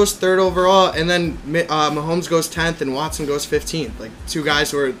 Mitch goes 3rd overall, and then Mahomes goes 10th and Watson goes 15th. Like 2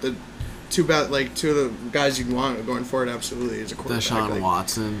 guys who are the two of the guys you'd want going forward. Absolutely, is a quarterback. Deshaun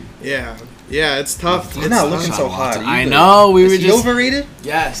Watson. Yeah, it's tough. He's It's not tough. looking so hot. Watson. I either. know. We Is were he just overrated.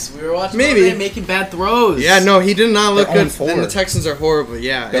 Yes, we were watching. Maybe. Maybe making bad throws. Yeah, no, he did not look They're good. 0-4. And the Texans are horrible.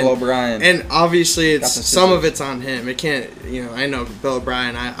 Yeah, Bill O'Brien. And obviously, Got it's some some of scissors. it's on him. It can't. I know Bill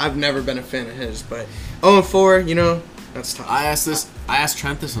O'Brien. I've never been a fan of his, but 0-4. That's tough. I asked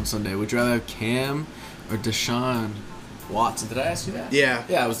Trent this on Sunday. Would you rather have Cam or Deshaun Watson? Did I ask you that? Yeah.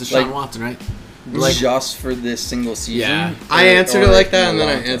 Yeah, it was Deshaun Like- Watson, right? just for this single season. Yeah. I answered it Or like that, and in the then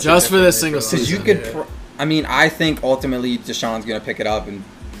I long term? answered Just for this differently single the Because long you term. could, I mean, I think ultimately Deshaun's gonna pick it up and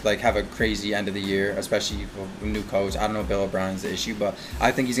have a crazy end of the year, especially with a new coach. I don't know if Bill O'Brien's the issue, but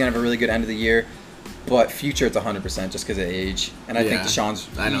I think he's gonna have a really good end of the year. But future, it's 100% just because of age, and I think Yeah. Deshaun's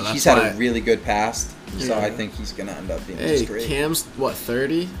I know, he's that's had why- a really good past, so Yeah. I think he's gonna end up being Hey, just great. Cam's what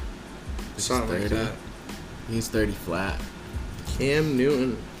 30? Something like that. He's 30 flat, Cam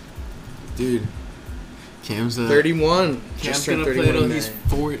Newton, dude. Cam's 31. Cam's Just gonna turned play 31 till in he's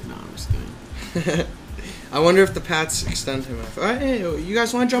 40. No, I'm just kidding. May. I wonder if the Pats extend him. Hey, you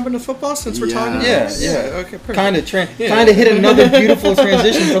guys want to jump into football since we're talking? about Yeah, this? yeah. Okay, perfect. Kind of Yeah. hit another beautiful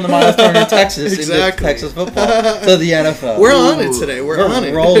transition from the Miles Turner Texas Exactly. into Texas football to the NFL. We're on it today. We're on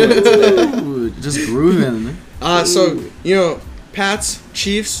it. rolling today. Ooh, just grooving. So Pats,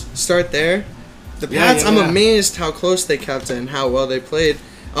 Chiefs, start there. The Yeah, Pats, yeah, I'm yeah. amazed how close they kept it and how well they played.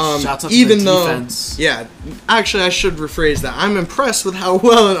 Shouts out to Even the though, defense. yeah, actually I should rephrase that. I'm impressed with how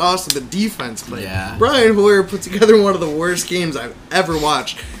well and awesome the defense played. Yeah. Brian Hoyer put together one of the worst games I've ever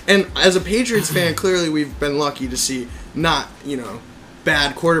watched. And as a Patriots fan, clearly we've been lucky to see not,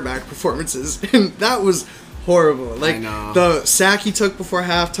 bad quarterback performances. And that was horrible. Like I know. the sack he took before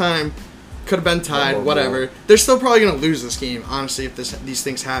halftime could have been tied, Whoa. whatever. They're still probably going to lose this game, honestly, if these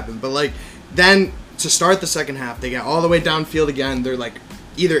things happen. But then to start the second half, they get all the way downfield again. They're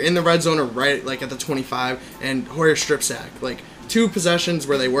either in the red zone or right at the 25, and Hoyer strip sack. Two possessions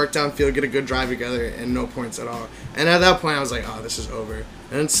where they work downfield, get a good drive together, and no points at all. And at that point, I was like, oh, this is over. And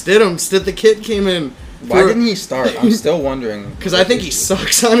then Stidham the kid came in. Why didn't he start? I'm still wondering. Because I think he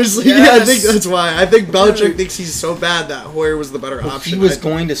sucks, honestly. Yes. Yeah, I think that's why. I think Belichick thinks he's so bad that Hoyer was the better option. He was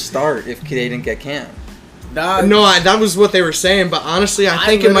going to start if they didn't get Cam. No, that was what they were saying, but honestly, I I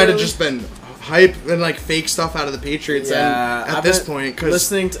think it might have literally- just been hype and fake stuff out of the Patriots Yeah, and at I've this been point. Because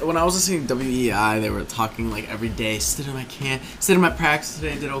listening to, when I was listening to WEI, they were talking every day. Stidham, I can't. Stidham at practice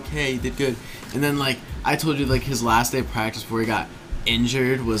today did okay, he did good. And then I told you his last day of practice before he got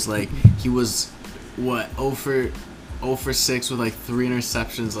injured was he was what 0 for 6 with 3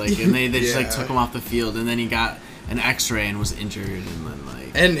 interceptions and they just Yeah. took him off the field, and then he got an X-ray and was injured, and then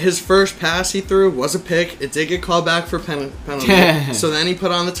and his first pass he threw was a pick. It did get called back for penalty. So then he put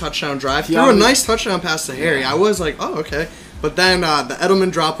on the touchdown drive. He Threw a always- nice touchdown pass to Harry. I was like, oh, okay. But then the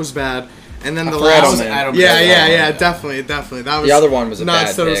Edelman drop was bad. And then the For last... Edelman. Yeah, definitely. That was The other one was a not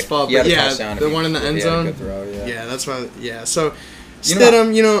bad Stidham's pick. fault, He had but a yeah, touchdown the if one in the he end had a zone. good throw, yeah. That's why. Yeah, so You know-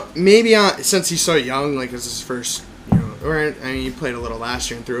 Stidham, maybe since he's so young, this is his first, or I mean, he played a little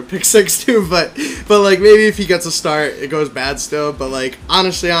last year and threw a pick 6 too, but maybe if he gets a start, it goes bad still. But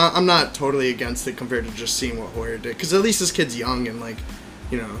honestly, I'm not totally against it compared to just seeing what Hoyer did, because at least this kid's young and a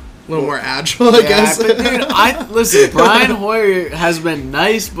little more agile, I guess. But dude, listen. Brian Hoyer has been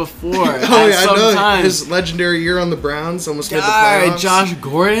nice before. Oh yeah, I know sometimes. his legendary year on the Browns almost made the Guy, playoffs. Josh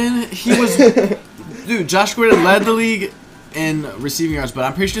Gordon, he was, dude. Josh Gordon led the league in receiving yards, but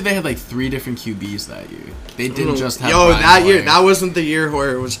I'm pretty sure they had 3 different QBs that year. They didn't just have. Brian that year, Hoyer. that wasn't the year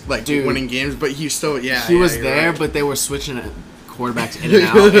Hoyer was Dude. winning games, but he still, he was you're there, right. but they were switching quarterbacks in and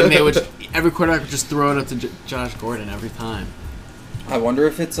out, and they would every quarterback would just throw it up to Josh Gordon every time. I wonder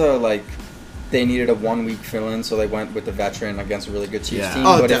if it's they needed a 1-week fill-in, so they went with the veteran against a really good Chiefs Yeah. team.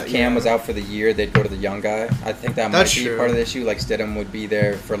 Oh, but if Cam yeah. was out for the year, they'd go to the young guy. I think that That's might be true. part of the issue. Stidham would be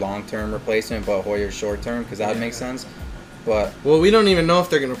there for long-term replacement, but Hoyer's short-term, because that would make sense. But Well, we don't even know if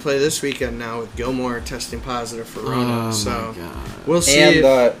they're going to play this weekend now with Gilmore testing positive for Rona. Oh so my god. we'll see and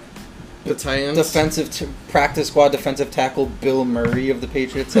if the Titans. practice squad defensive tackle Bill Murray of the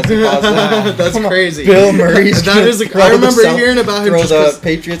Patriots tested positive. That's Come on, crazy. Bill Murray's That gonna is throw I remember himself- hearing about him throw just the 'cause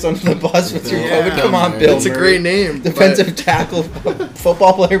Patriots under the bus with your Yeah. COVID. Come on, Bill Bill. it's a Murray. great name. but Defensive tackle,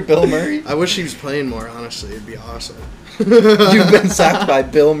 football player Bill Murray. I wish he was playing more, honestly. It'd be awesome. You've been sacked by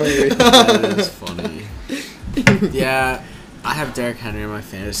Bill Murray. That is funny. Yeah, I have Derrick Henry on my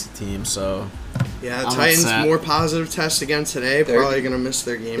fantasy team, so Yeah, the I'm Titans upset. more positive tests again today. They're- Probably going to miss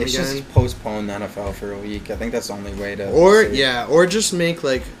their game They again. should postpone the NFL for a week. I think that's the only way to. Or just make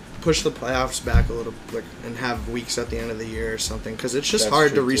push the playoffs back a little, and have weeks at the end of the year or something. Because it's just That's hard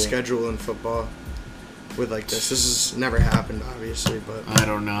to true, too. reschedule in football. with like this. This has never happened, obviously, but I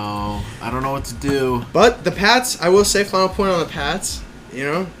don't know. I don't know what to do. But the Pats, I will say, final point on the Pats. You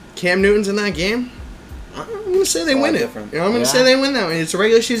know, Cam Newton's in that game. I'm gonna say they win it. different. You know, I'm gonna Yeah. say they win that one. It's a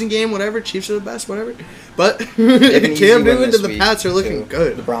regular season game, whatever. Chiefs are the best, whatever. But They have an easy Cam win Newton this and the week, Pats are looking too.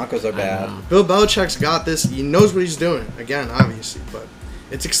 good. The Broncos are I bad. know. Bill Belichick's got this. He knows what he's doing. Again, obviously, but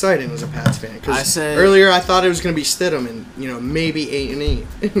it's exciting as a Pats fan. I Because say- earlier I thought it was gonna be Stidham and maybe 8-8.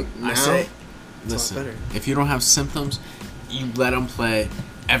 now, I say, it's a lot listen, better. if you don't have symptoms, you let them play.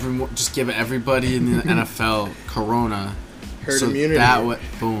 Everyone, just give everybody in the NFL Corona. Herd so immunity. That way,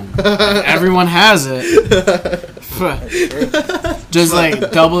 boom. Everyone has it. Just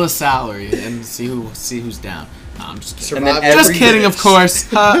like double the salary and see who's down. No, I'm just kidding. And then Survive Just every- kidding, of course.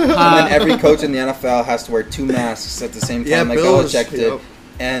 And then every coach in the NFL has to wear 2 masks at the same time, Yeah, like Bill's- Belichick did. yep.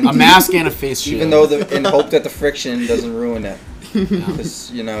 And A mask and a face shield. even though in hope that the friction doesn't ruin it,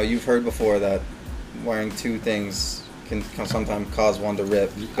 because you've heard before that wearing 2 things can sometimes cause one to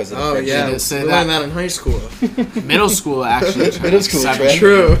rip because of the Oh friction. yeah, They we say learned that. that in high school. middle school actually. Middle school, Seven- Trent.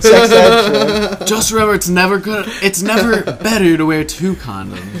 True. Sex ed, Trent. Just remember, it's never good. It's never better to wear 2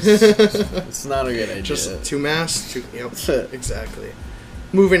 condoms. It's not a good idea. Just 2 masks. Yep, exactly.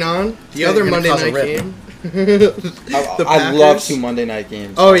 Moving on, the gonna- other gonna Monday cause a night rip. game. I love 2 Monday night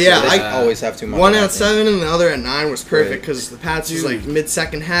games. Oh, yeah, they I- always have 2 Monday One night at games. 7 and the other at 9 was perfect Right. because the Pats was Dude. like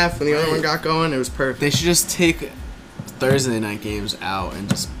mid-second half when the other one got going. It was perfect. They should just take Thursday night games out and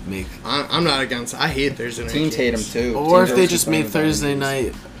just make. I'm not against. I hate Thursday night. Teams hate them games. too. Or Teams if they are just playing made bad Thursday games.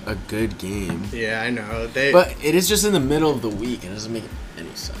 night a good game. Yeah, I know. But it is just in the middle of the week. It doesn't make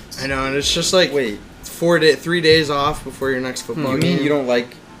any sense. I know, and it's just like Wait, 3 days off before your next football you game. mean you don't like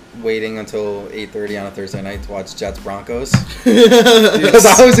waiting until 8:30 on a Thursday night to watch Jets Broncos? Because Because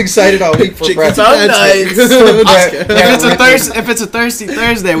I was excited all week for Chicken Brett. salad nights. Brett- If it's a thirsty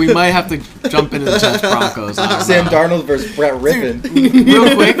Thursday, we might have to jump into the Jets Broncos. I don't Sam know. Darnold versus Brett Rippin.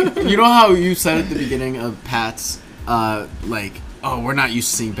 Real quick, you know how you said at the beginning of Pat's, we're not used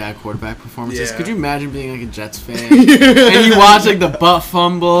to seeing bad quarterback performances. Yeah. Could you imagine being like a Jets fan and you watch like the butt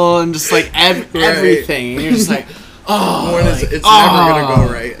fumble and just like everything, and you're just like, oh, One is, like, it's oh. never gonna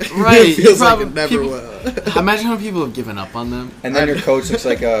go right. Right, it feels you like probably- it never people- will. Imagine how people have given up on them. And then your coach looks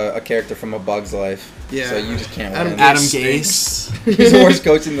like a character from A Bug's Life. Yeah. So you just can't Adam win. Adam stinks. Gase. He's the worst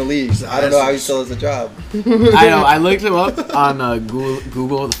coach in the league. I don't know how he still has a job. I know. I looked him up on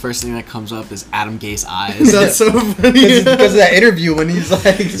Google. The first thing that comes up is Adam Gase eyes. That's so funny. Because of that interview when he's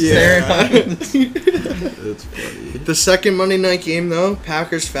like staring Yeah. on him. That's funny. The second Monday night game, though,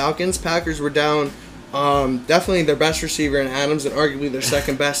 Packers-Falcons. Packers were down definitely their best receiver in Adams and arguably their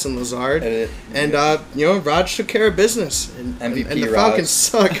second best in Lazard. And, Raj took care of business. And MVP and the Raj. Falcons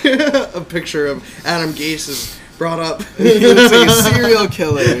suck. A picture of Adam Gase is brought up. He looks like a serial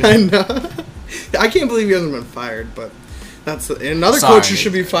killer. I know. I can't believe he hasn't been fired, but that's another Sorry. coach who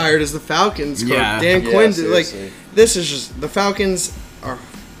should be fired is the Falcons coach. Yeah. Dan Yeah, Quinn. seriously. This is just the Falcons are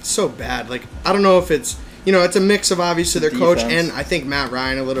so bad. Like I don't know if it's it's a mix of obviously their coach Defense. and I think Matt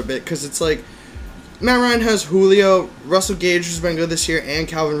Ryan a little bit because it's like Matt Ryan has Julio, Russell Gage who's been good this year, and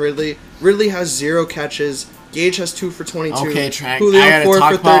Calvin Ridley. Ridley has 0 catches. Gage has 2 for 22. Okay, Trent, Julio I gotta 4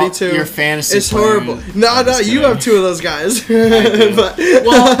 talk for about 32. your fantasy It's player. horrible. No, I'm just you kidding. have 2 of those guys. do. But-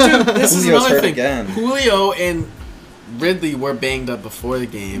 Well, dude, this is Julio's another hurt thing. again. Julio and Ridley were banged up before the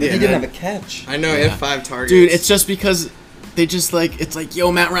game. He Yeah. didn't have a catch. I know he Yeah. had 5 targets. Dude, it's just because they just it's like,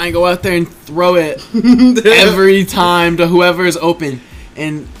 yo, Matt Ryan, go out there and throw it every time to whoever is open.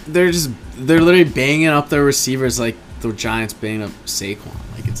 And they're literally banging up their receivers like the Giants banging up Saquon.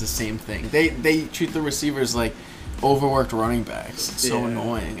 Like, it's the same thing. They treat the receivers like overworked running backs. It's so Yeah.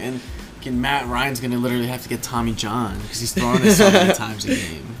 annoying. And Matt Ryan's going to literally have to get Tommy John because he's throwing it so many times a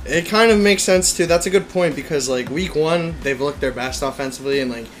game. It kind of makes sense too. That's a good point because like week 1 they've looked their best offensively and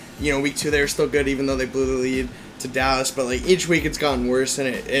like week 2 they were still good even though they blew the lead to Dallas. But like each week it's gotten worse and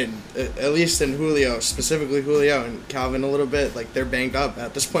at least in Julio, specifically Julio and Calvin a little bit, like they're banged up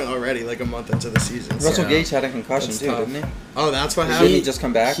at this point already, like a month into the season. So- Russell Gage had a concussion That's too, tough. didn't he? Oh, that's what Didn't happened. he just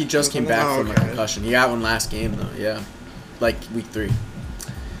come back? He just came back from a okay. concussion. He got one last game, though, yeah. Like, week 3.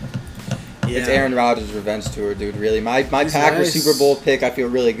 It's Aaron Rodgers' revenge tour, dude. Really, my He's Packers nice. Super Bowl pick. I feel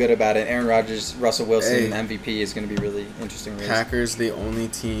really good about it. Aaron Rodgers, Russell Wilson, Hey. MVP is going to be really interesting race. Packers, the only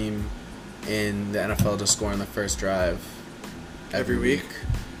team in the NFL to score on the first drive Every week?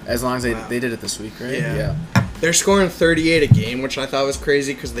 As long as Wow. they did it this week, right? Yeah. They're scoring 38 a game, which I thought was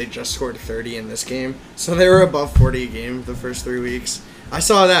crazy because they just scored 30 in this game. So they were above 40 a game the first 3 weeks. I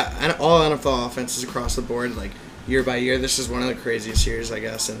saw that and all NFL offenses across the board, like year by year. This is one of the craziest years, I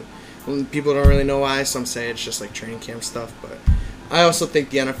guess. And people don't really know why. Some say it's just like training camp stuff. But I also think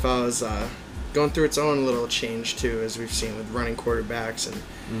the NFL is going through its own little change too, as we've seen with running quarterbacks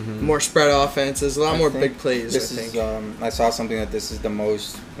and more spread offenses, a lot more big plays. This I think. is I saw something that this is the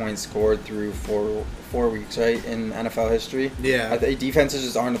most points scored through 4 weeks, right, in NFL history. Yeah. I think defenses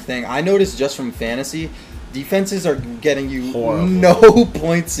just aren't a thing. I noticed just from fantasy, defenses are getting you Horrible. no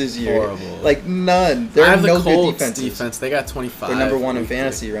points this year. Horrible. Like none. There I are have no the good Colts defenses. defense. They got 25. They're number one in weekly.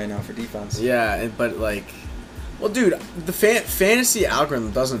 fantasy right now for defense. Yeah, but like, well, dude, the fantasy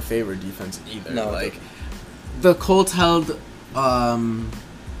algorithm doesn't favor defense either. No, it like, the Colts held,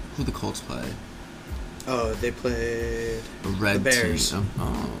 who the Colts play? Oh, they played The red Bears. team.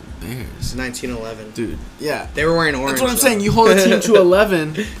 Oh, Bears. 1911. Dude, yeah. They were wearing orange. That's what I'm though. saying. You hold a team to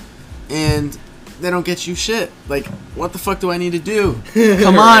 11, and they don't get you shit. Like, what the fuck do I need to do?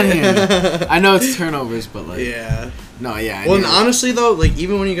 Come on here. I know it's turnovers, but like, Yeah. no, yeah. I Well, knew and it. honestly though, like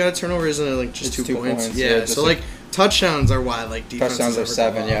even when you got a turnover, isn't it like just It's 2 2 points? points, Yeah. yeah, just So like touchdowns are why like defenses Touchdowns are ever go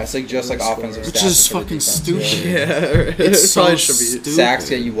 7. off. Yeah, it's like just like Score. offensive Which stats is for the fucking defense, stupid. Yeah, It's it so probably should be. stupid. Sacks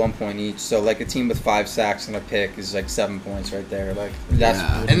get you 1 point each, so like a team with 5 sacks and a pick is like 7 points right there. Like that's Yeah.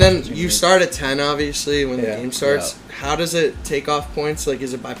 pretty And much then what you need. start at 10, obviously, when Yeah. the game starts. How does it take off points? Like,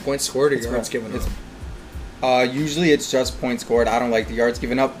 is it by points scored or It's yards right. given It's- up? Usually it's just points scored. I don't like the yards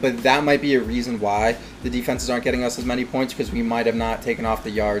given up, but that might be a reason why the defenses aren't getting us as many points because we might have not taken off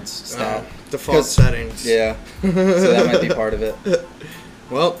the yards stat. Default 'Cause- settings. Yeah, so that might be part of it.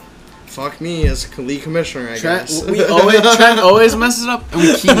 Well, fuck me as league commissioner, I guess. Trent always messes up, and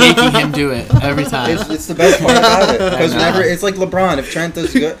we keep making him do it every time. It's the best part about it because I know. whenever it's like LeBron. If Trent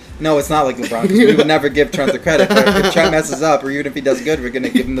does good, no, it's not like LeBron because we would never give Trent the credit. But if Trent messes up, or even if he does good, we're gonna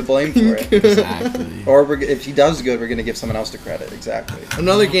give him the blame for it. Exactly. Or if he does good, we're gonna give someone else the credit. Exactly.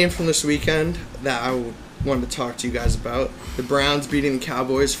 Another game from this weekend that I wanted to talk to you guys about. The Browns beating the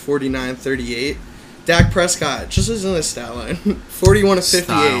Cowboys 49-38. Dak Prescott, just as in the stat line, 41 of 58,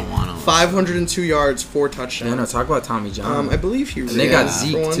 Style 101. 502 yards, 4 touchdowns. Yeah, no, talk about Tommy John. I believe he ran they got for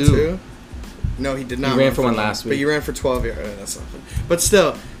Zeke, one too. No, he did not. ran for one last But week. he ran for 12 yards. That's something. But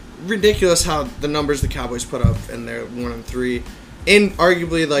still, ridiculous how the numbers the Cowboys put up, and they're 1-3 in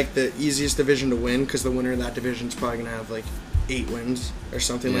arguably like the easiest division to win because the winner of that division is probably gonna have like 8 wins or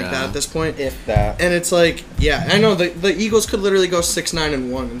something like Yeah. that at this point. If that. And it's like, yeah, I know the Eagles could literally go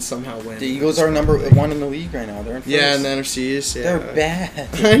 6-9-1 and somehow win. The Eagles are number 1 in the league right now. They're in first. Yeah, in the NFC East. Yeah. They're bad.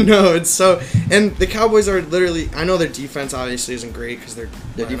 I know it's so, and the Cowboys are literally. I know their defense obviously isn't great because they're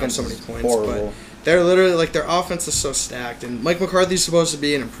Their letting up defense so many is points, horrible. but they're literally like their offense is so stacked. And Mike McCarthy's supposed to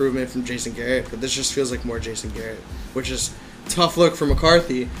be an improvement from Jason Garrett, but this just feels like more Jason Garrett, which is tough look for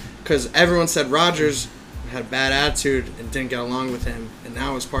McCarthy because everyone said Rodgers had a bad attitude and didn't get along with him, and that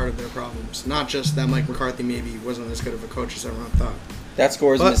was part of their problems. Not just that Mike McCarthy maybe wasn't as good of a coach as everyone thought. That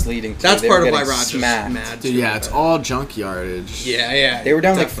score is But misleading. Too. That's They part were of why getting Rodgers is smacked. mad. Dude, too, yeah, it's but- all junk yardage. Yeah. They were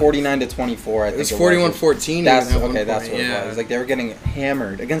down like definitely. 49-24. I think It was was. 41-14. That's even at one okay. That's point, what it was. Like they were getting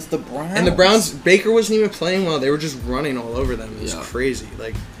hammered against the Browns. And the Browns, Baker wasn't even playing well. They were just running all over them. It was Yeah. crazy.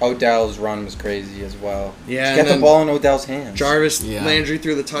 Like Odell's run was crazy as well. Yeah, Just and get the then ball in Odell's hands. Jarvis Yeah. Landry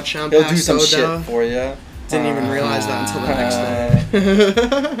threw the touchdown He'll pass do some to Odell. shit for you. Didn't even realize that until the next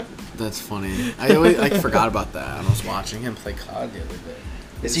day. That's funny. I always forgot about that. I was watching him play COD the other day.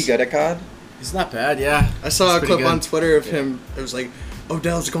 Is he good at COD? He's not bad, yeah. I saw He's a pretty clip good. on Twitter of him. It was like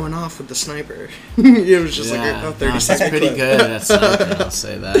Odell's going off with the sniper. It was just like a 30 no, he's second pretty clip. good at sniping, I'll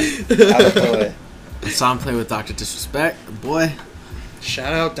say that. How to play? I saw him play with Dr. Disrespect. Boy,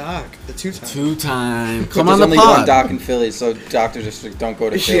 Shout out Doc, the 2-time. 2-time. But Come there's on the only pod. one Doc in Philly, so doctors just like, don't go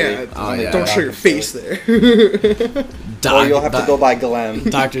to Philly. Yeah, There's only yeah. don't one show Doc your in Philly. face there. Or you'll have to go by Glenn.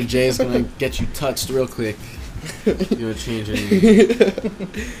 Dr. J is going to get you touched real quick. You're going to change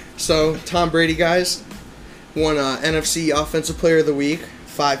it. So, Tom Brady, guys, won NFC Offensive Player of the Week,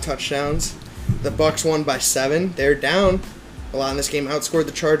 5 touchdowns. The Bucks won by 7. They're down a lot in this game. Outscored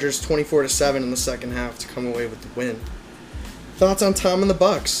the Chargers 24-7 in the second half to come away with the win. Thoughts on Tom and the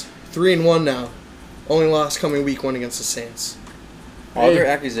Bucks? 3-1 now. Only loss coming week 1 against the Saints. All their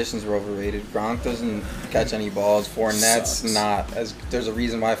acquisitions were overrated. Gronk doesn't catch any balls. Fournette's Sucks. not. There's a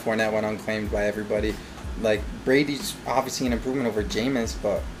reason why Fournette went unclaimed by everybody. Like Brady's obviously an improvement over Jameis,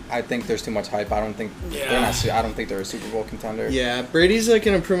 but I think there's too much hype. I don't think I don't think they're a Super Bowl contender. Yeah, Brady's like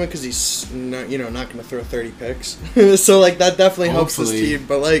an improvement because he's not going to throw 30 picks. So like that definitely helps this Hopefully. team.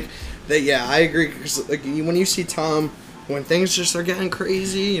 But like, I agree. 'Cause, like when you see Tom, when things just are getting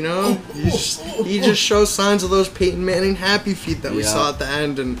crazy, he just shows signs of those Peyton Manning happy feet that we Yeah. saw at the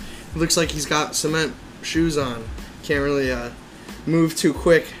end, and it looks like he's got cement shoes on. Can't really move too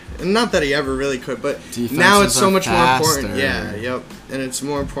quick. And not that he ever really could, but now it's Defenses so are much more important. faster. Yeah, yep. And it's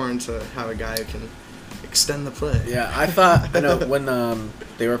more important to have a guy who can extend the play. Yeah, I know when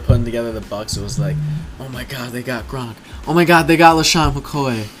they were putting together the Bucks, it was like, oh my god, they got Gronk. Oh my god, they got LaShawn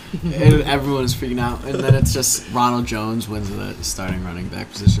McCoy. And everyone is freaking out. And then it's just Ronald Jones wins the starting running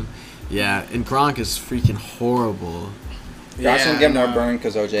back position. Yeah, and Gronk is freaking horrible. Gronk's gonna Yeah, get more no. burned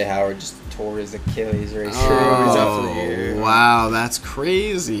because OJ Howard just tore his Achilles right True, he's out for the Oh, year. wow, that's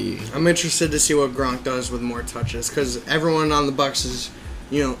crazy. I'm interested to see what Gronk does with more touches because everyone on the Bucks is,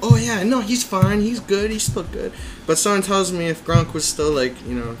 you know, oh yeah, no, he's fine, he's good, he's still good. But someone tells me if Gronk was still like,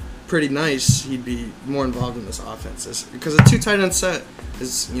 you know, pretty nice, he'd be more involved in this offense. Because a 2 tight end set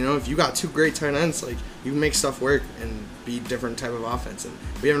is, you know, if you got 2 great tight ends, like you can make stuff work and be different type of offense. And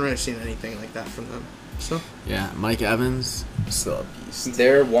we haven't really seen anything like that from them. So Yeah, Mike Evans, still a beast.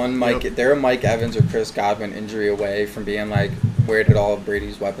 They're Mike. Yep. They're a Mike Evans or Chris Godwin injury away from being like, where did all of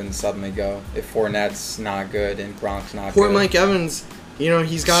Brady's weapons suddenly go? If Fournette's not good and Gronk's not poor good. Mike Evans, you know,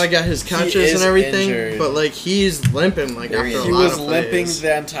 he's got to get his catches is and everything, injured. but like he's limping like There after he a is. He lot was of limping plays.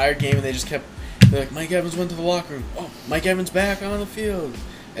 the entire game, and they just kept. They're like, Mike Evans went to the locker room. Oh, Mike Evans back on the field,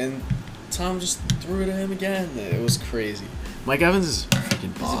 and Tom just threw it to him again. It was crazy. Mike Evans is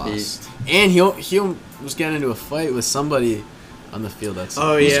freaking boss, beast. and he was getting into a fight with somebody on the field. That's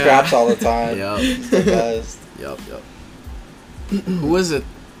Oh He yeah, scraps all the time. Yep. He's the best. Yep. Who was it?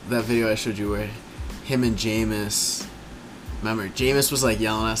 That video I showed you where him and Jameis. Remember, Jameis was like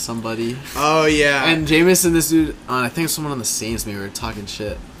yelling at somebody. Oh yeah, And Jameis and this dude, I think someone on the Saints maybe were talking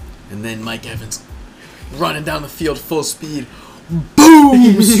shit. And then Mike Evans running down the field full speed.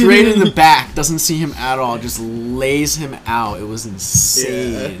 Boom! Straight in the back. Doesn't see him at all. Just lays him out. It was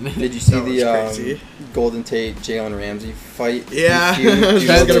insane. Did you see That was the crazy. Golden Tate Jalen Ramsey fight? Yeah. Do you know I was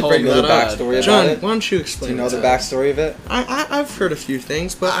the, gonna bring do you know the that up. backstory about John, it? why don't you Do explain? you know that? the backstory of it? I've heard a few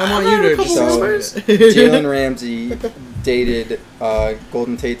things, but I want I've you heard to a couple just So, rumors. Jalen Ramsey dated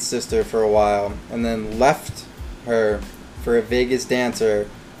Golden Tate's sister for a while and then left her for a Vegas dancer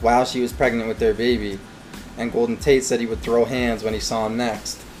while she was pregnant with their baby. And Golden Tate said he would throw hands when he saw him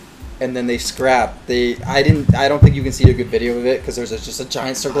next. And then they scrapped. I don't think you can see a good video of it because there's just a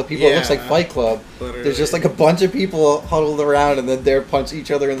giant circle of people. It looks like Yeah. Fight Club. There's just like a bunch of people huddled around and then they're punching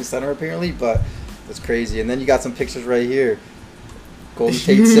each other in the center apparently. But it's crazy. And then you got some pictures right here. Golden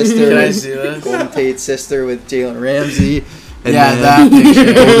Tate's sister. Can I see this? Golden Tate's sister with Jalen Ramsey. And Yeah, then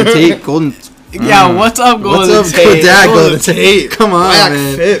that picture. Yeah, what's up, Golden What's up, Tate? Dad Golden Golden Tate? Come on, Whack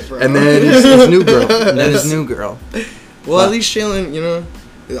man. fit, bro. And then his new girl. And then his new girl. Well, at least Jalen, you know,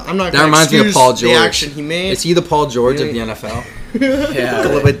 I'm not. That gonna reminds me of excuse Paul the George. action he made. Is he the Paul George of the Yeah. NFL?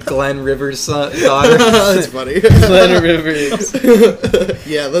 Yeah. With Glenn Rivers' daughter? That's funny. Glenn Rivers.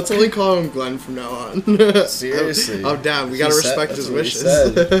 Yeah, let's only call him Glenn from now on. Seriously. Oh, damn, we He gotta said- respect that's his what he wishes.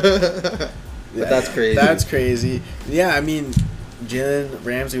 said. But that's crazy. That's crazy. Yeah, I mean, Jalen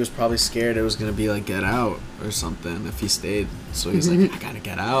Ramsey was probably scared it was gonna be like Get Out or something if he stayed. So he's like, I gotta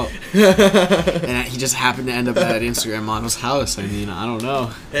get out. And he just happened to end up at Instagram model's house. I mean, I don't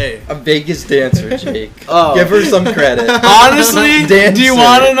know. Hey, A Vegas dancer, Jake. Oh. Give her some credit. Honestly, do you Dancer.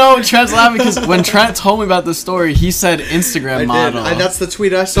 want to know? Trent's laughing because when Trent told me about the story, he said Instagram I did. model. That's the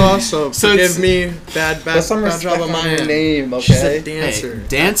tweet I saw. So, So forgive it's- me. Bad Put some bad respect job on my your end. name, She's a okay? dancer. Hey,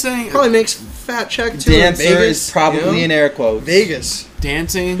 dancing, Probably makes fat check too. in Dancer Vegas, is probably you know? in air quotes. Vegas.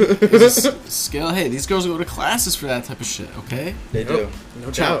 dancing is a skill. Hey, these girls go to classes for that type of shit. Okay. They do. No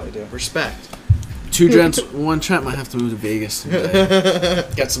They doubt. do. Respect. Two Trents, one Trent might have to move to Vegas someday.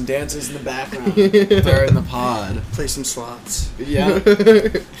 Got some dancers in the background. They're in the pod. Play some slots. Yeah.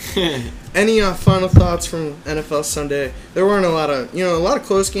 Any final thoughts from NFL Sunday? There weren't a lot of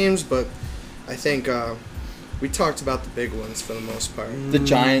close games, but I think we talked about the big ones for the most part. The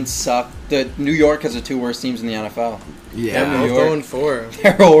Giants suck. The New York has the 2 worst teams in the NFL. Yeah, New both York. 0-4.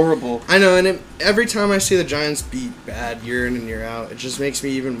 They're horrible. I know, and every time I see the Giants beat bad year in and year out, it just makes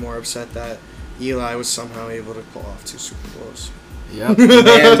me even more upset that Eli was somehow able to pull off 2 Super Bowls. Yep.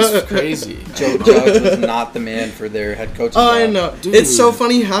 It's crazy. Joe Judge was not the man for their head coach. Oh, I know. Dude. It's so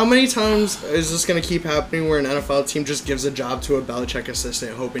funny. How many times is this going to keep happening where an NFL team just gives a job to a Belichick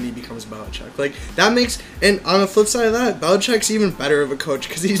assistant hoping he becomes Belichick? Like, that makes... And on the flip side of that, Belichick's even better of a coach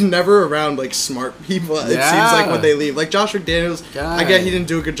because he's never around, like, smart people, it seems like, when they leave. Like, Josh McDaniels, I get he didn't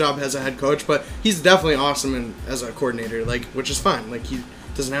do a good job as a head coach, but he's definitely awesome as a coordinator, like, which is fine. Like, he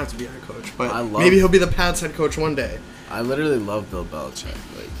doesn't have to be a head coach, but maybe he'll be the Pats head coach one day. I literally love Bill Belichick.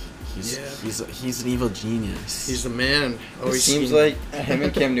 Like he's an evil genius. He's the man. It Always seems like him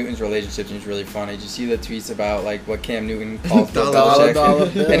and Cam Newton's relationship seems really funny. Did you see the tweets about like what Cam Newton calls Bill Dollar,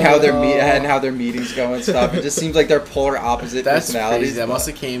 Belichick and how their meetings go and stuff? It just seems like they're polar opposite That's personalities. crazy. That but- must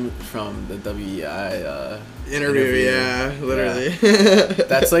have came from the WEI interview, yeah, literally.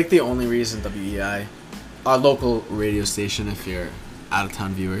 That's like the only reason WEI our local radio station if you're out of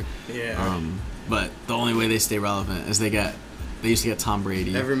town viewer. Yeah. But the only way they stay relevant is they used to get Tom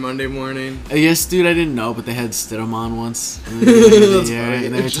Brady. Every Monday morning. Yes, dude, I didn't know, but they had Stidham on once. And That's yeah, funny.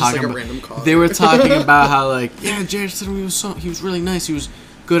 and they were It's just talking like a about, random call. they were talking about how like, yeah, Jared Stidham, he was really nice. He was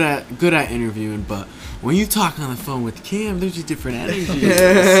good at interviewing, but when you talk on the phone with Cam, there's a different energy.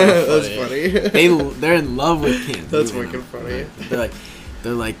 That's funny. They're in love with Cam. That's dude. wicked funny.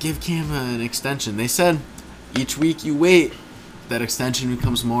 They're like, give Cam an extension. They said each week you wait, that extension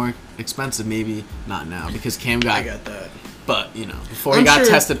becomes more expensive. Maybe not now because Cam I got. got that. But before he I'm got sure-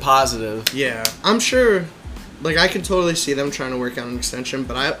 tested positive. Yeah, I'm sure. Like, I can totally see them trying to work out an extension,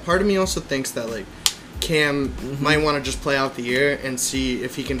 but part of me also thinks that like Cam might want to just play out the year and see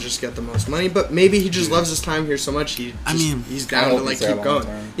if he can just get the most money. But maybe he just loves his time here so much he's down to like keep going.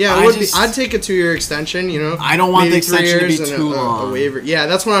 Yeah, I'd take a 2-year extension. I don't want the maybe 3 extension to be years and too a long. waiver. Yeah,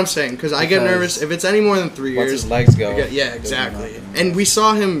 that's what I'm saying because I get nervous if it's any more than 3 Once years. his legs go. Yeah, exactly. And we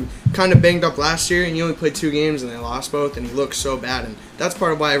saw him kind of banged up last year, and he only played 2 games, and they lost both, and he looked so bad. And that's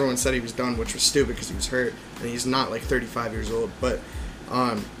part of why everyone said he was done, which was stupid because he was hurt, and he's not like 35 years old. But,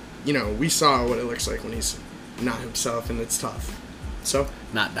 we saw what it looks like when he's not himself, and it's tough. So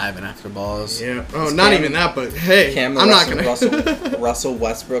Not diving after balls. yeah. Oh, Is not Cam- even that, but hey, Cam, the I'm not Russell, gonna. Russell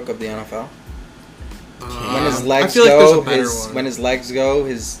Westbrook of the NFL. When When his legs I feel like there's go, a better one. when his legs go,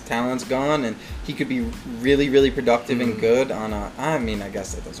 his talent's gone, and he could be really, really productive and good on a. I mean, I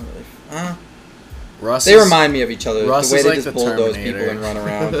guess that doesn't really. Russ They remind me of each other. Russ the way is they like just the bulldoze Terminator. people and run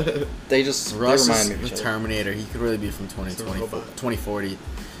around. They Russ remind is me of the each other. Terminator. He could really be from 2020, robot. 2040.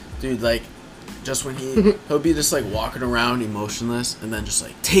 Dude, like, just when he'll be just like walking around emotionless and then just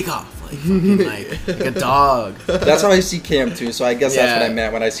like take off like fucking like a dog. That's how I see Cam too. So I guess that's what Yeah. I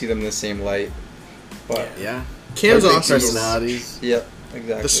meant when I see them in the same light. But Yeah. Cam's Big awesome. personalities. yep,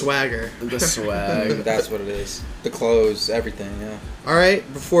 exactly. The swagger. The swag. That's what it is. The clothes, everything. Yeah. All right,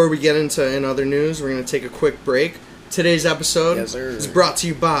 before we get into in other news, we're going to take a quick break. Today's episode Yes, sir. is brought to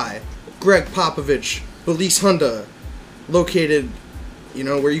you by Greg Popovich, Belize Honda, located,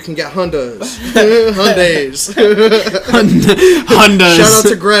 where you can get Hondas. Hyundais. Hondas. Shout out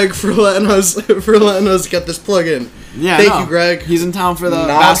to Greg for letting us get this plug in. Yeah, Thank no. you, Greg. He's in town for the Not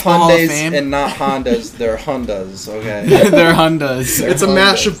Basketball Hall of Hyundais Fame. and not Hondas. They're Hondas. Okay. They're Hondas. It's a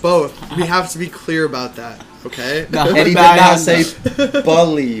mash Hondas. of both. We have to be clear about that, okay? The And he did Hyundai not Honda. say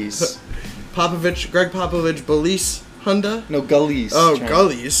Bullies. Greg Popovich, Belize Honda. No, Gullies. Oh, Trent.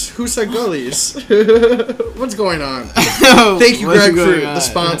 gullies. Who said gullies? What's going on? Thank you, What's Greg, for going on? the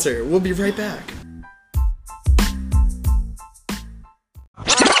sponsor. We'll be right back.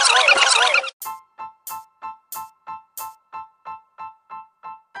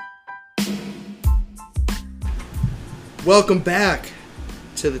 Welcome back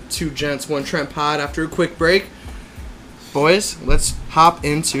to the Two Gents, One Trent pod after a quick break. Boys, let's hop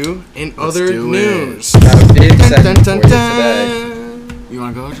into other do it. news. Got a big Dun, segment dun, for dun, you today. dun. You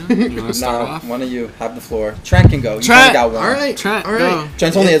want to go, John? You want to start No, off? one of you have the floor. Trent can go. You Trent! only got one. All right, Trent, all right. go.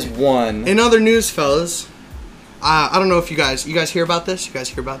 Trent only has one. In other news, fellas, I don't know if you guys hear about this. You guys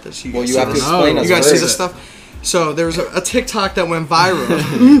hear about this? Well, guys you see have to this? explain No. us You guys see first. this stuff? So there was a TikTok that went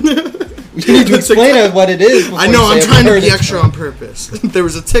viral. You need to explain it what it is. before I you know, say I'm I've trying to heard be it. extra on purpose. There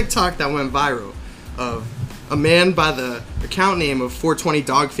was a TikTok that went viral of a man by the account name of 420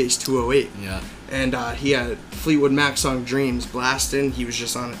 Dogface 208. Yeah. And he had Fleetwood Mac song Dreams blasting. He was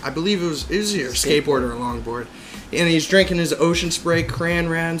just on, I believe it was either a skateboard or a longboard. And he's drinking his Ocean Spray Cran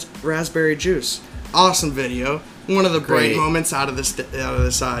Raspberry Juice. Awesome video. One of the bright Great. moments out of this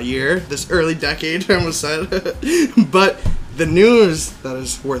year, this early decade, I almost said. But the news that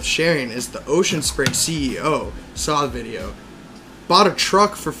is worth sharing is the Ocean Spray CEO saw the video, bought a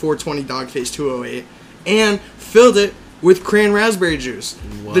truck for 420 Dogface 208, and filled it with cran raspberry juice.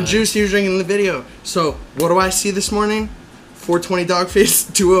 What? The juice he was drinking in the video. So, what do I see this morning? 420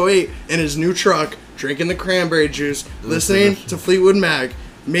 Dogface 208 in his new truck, drinking the cranberry juice, listening to Fleetwood Mac.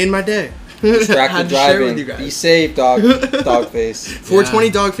 Made my day. Distracted Had to share driving. with you Be guys. safe, Dogface.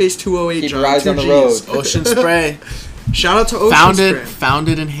 420 Dogface 208, Keep John. your eyes 2 on the Gs. road. Ocean Spray. Shout out to Ocean Spray.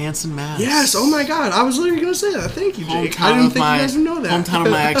 Founded in Hanson, Mass. Yes, oh my god, I was literally going to say that. Thank you, Jake. Hometown I didn't of think my, you guys would know that. Hometown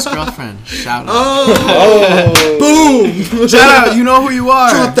of my ex-girlfriend. Shout out. Oh, boom! Shout out. You know who you are.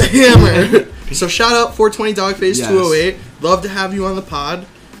 Drop the hammer. So shout out 420 Dogface Yes. 208. Love to have you on the pod,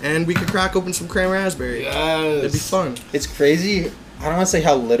 and we could crack open some cran raspberry. Yes. It'd be fun. It's crazy. I don't want to say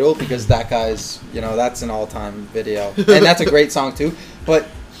how little because that guy's, that's an all-time video. And that's a great song too. But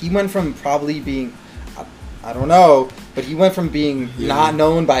he went from probably being, I don't know, but he went from being not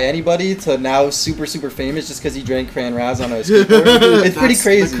known by anybody to now super, super famous just because he drank cran raz on a skateboard. It's pretty That's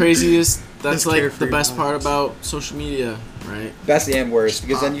crazy. The craziest That's His like the carefree best part vibes. about social media, right? Best and worst,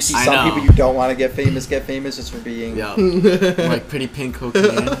 because then you see I some know. people you don't want to get famous just for being. Yeah. Like Pretty Pink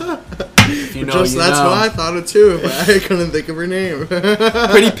Cocaine. If you know, Just you that's know. what I thought of too, but I couldn't think of her name.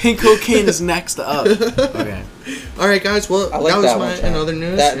 Pretty Pink Cocaine is next up. Okay. All right, guys. Well, I like that was that my one. Chad. another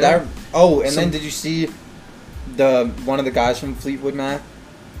news. That, yeah. that, oh, and Some- then did you see one of the guys from Fleetwood Mac?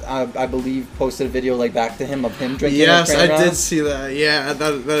 I believe posted a video like back to him of him drinking. Yes, a I Cranberry. did see that. Yeah,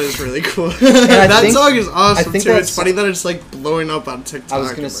 that is really cool. I that think- song is awesome think too. that's- It's funny that it's like blowing up on TikTok. I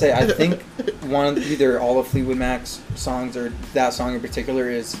was gonna say, I think either all of Fleetwood Mac's songs or that song in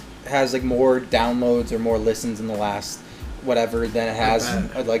particular has like more downloads or more listens in the last whatever than it has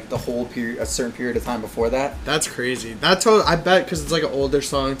bet. like the whole period, a certain period of time before that. That's crazy. I bet because it's like an older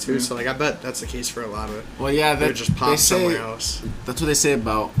song too. Mm-hmm. So like I bet that's the case for a lot of it. Well, yeah, They that would just they pop somewhere say else. that's what they say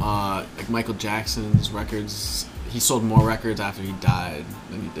about like Michael Jackson's records. He sold more records after he died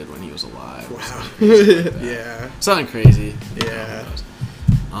than he did when he was alive. or Wow. something crazy like that. Yeah. Something crazy. Yeah.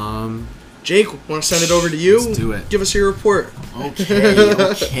 Um. Jake, want to send it over to you? Let's do it. Give us your report.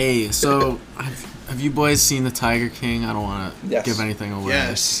 Okay. So, have you boys seen The Tiger King? I don't want to Yes. give anything away.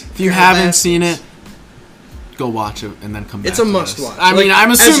 Yes. If you Carol haven't Baskins. seen it, go watch it and then come back. It's a to must this. watch. I mean,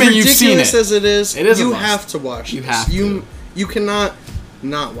 I'm assuming you've seen As ridiculous it. as it is, It is a you must. have to watch it. You have You cannot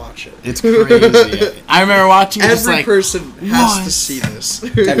not watch it. It's crazy. I remember watching it just Every like, person has what? to see this.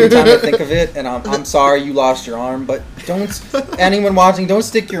 Every time I think of it, and I'm sorry you lost your arm, but anyone watching, don't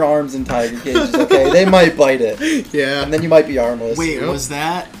stick your arms in tiger cages, okay? They might bite it, Yeah. and then you might be armless. wait, Yep. was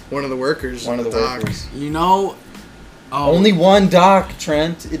that, One of the workers. One of the doc. workers. you know, oh, Only one doc,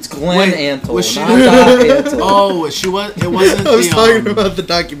 Trent. It's Glenn Wait, Antle, was she- not Doc Antle. oh, it wasn't I was the, talking about the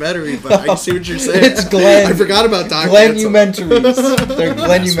documentary, but I see what you're saying. It's Glenn. I forgot about Doc Glenn Ansel. Umentaries. They're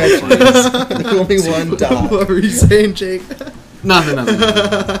Glenn Umentaries. There's only one doc. What were you saying, Jake? nothing.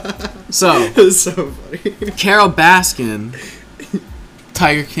 So, It's so funny. Carol Baskin,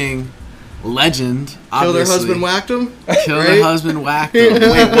 Tiger King legend, Killed her obviously. husband, whacked him. Killed right? her husband, whacked him. Wait,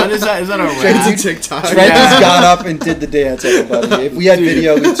 what is that? Is that a It's rap? a TikTok. Trent Yeah. just got up and did the dance, everybody. If we had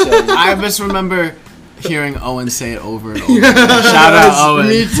video, we'd show you. I just remember hearing Owen say it over and over. Shout out Owen.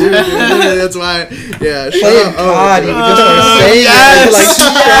 Me too. Dude. That's why. Yeah. Shout Playing out COD, Owen. you would just start saying yes, it. Like,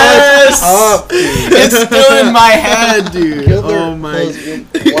 yes. shut up, dude. It's still in my head, dude. Killed her Oh my. husband.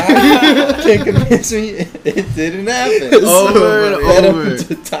 Wow. Can't convince me it didn't happen. Over and Get him over.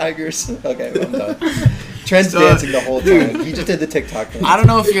 to Tigers. Okay, I'm done. Trent's So, dancing the whole time. He just did the TikTok dance. I don't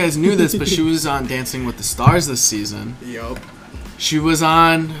know if you guys knew this, but she was on Dancing with the Stars this season. Yup. She was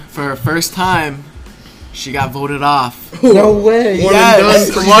on for her first time. She got voted off. No way. One Yes,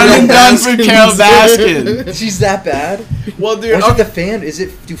 and done for one Carol and done for Baskins. Carol Baskin. She's that bad? Well, dude, Or is it the fan?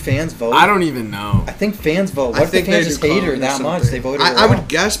 Do fans vote? I don't even know. I think fans vote. I What if the think fans they just do hate her call it or that much? something. They voted her I would off.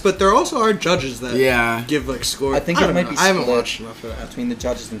 guess, but there also are judges that Yeah, give like scores. I think it don't might know. be I haven't split. watched enough of that. Between the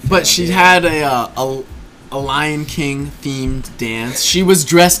judges and fans. but she had a Lion King themed dance. She was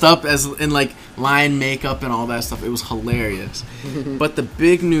dressed up as in like lion makeup and all that stuff. It was hilarious. But the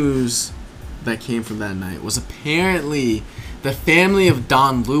big news that came from that night was apparently the family of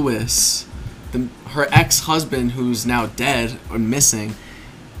Don Lewis, her ex-husband who's now dead or missing,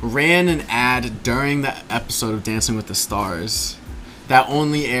 ran an ad during the episode of Dancing with the Stars that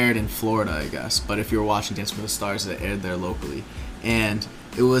only aired in Florida, I guess. But if you were watching Dancing with the Stars, it aired there locally. And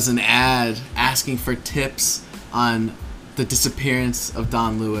it was an ad asking for tips on the disappearance of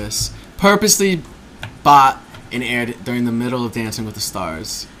Don Lewis, purposely bought and aired during the middle of Dancing with the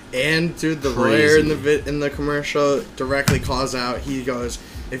Stars. And dude, the Crazy. lawyer in the commercial directly calls out. He goes,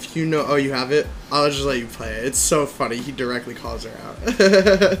 "If you know, oh, you have it. I'll just let you play it." It's so funny. He directly calls her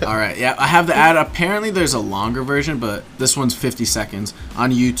out. All right, yeah, I have the ad. Apparently, there's a longer version, but this one's 50 seconds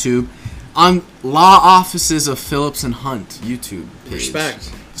on YouTube, on Law Offices of Phillips and Hunt YouTube page.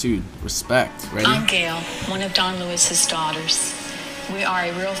 Respect. Dude, respect. Ready? I'm Gail, one of Don Lewis's daughters. We are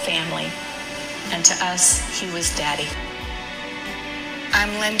a real family, and to us, he was daddy. I'm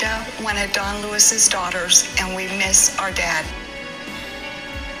Linda, one of Don Lewis's daughters, and we miss our dad.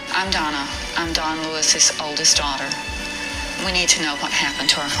 I'm Donna. I'm Don Lewis's oldest daughter. We need to know what happened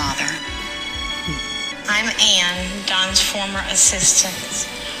to our father. I'm Anne, Don's former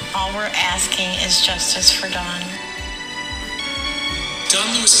assistant. All we're asking is justice for Don. Don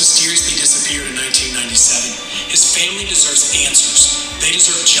Lewis mysteriously disappeared in 1997. His family deserves answers. They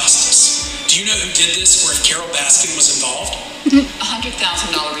deserve justice. Do you know who did this or if Carol Baskin was involved? $100,000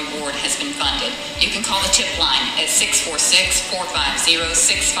 reward has been funded. You can call the tip line at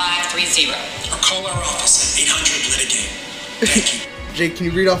 646-450-6530. Or call our office at 800-LITIGATE. Thank you. Jake, can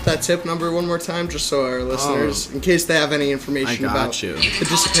you read off that tip number one more time, just so our listeners, in case they have any information about the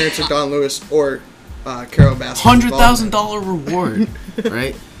disappearance of Don Lewis or Carol Baskins? $100,000 reward,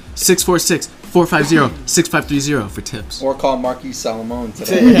 right? 646-450-6530 for tips. Or call Marquis Salomon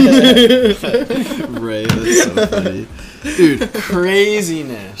today. Right, that's so funny. Dude,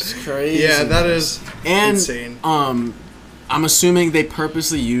 craziness. Yeah, that is insane. I'm assuming they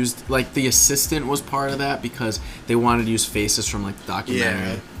purposely used, like, the assistant was part of that because they wanted to use faces from, like, the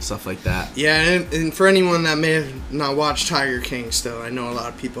documentary, stuff like that. Yeah, and for anyone that may have not watched Tiger King still, I know a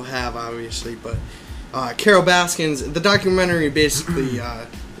lot of people have, obviously, but Carol Baskins, the documentary basically,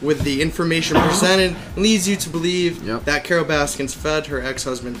 with the information presented, leads you to believe that Carol Baskins fed her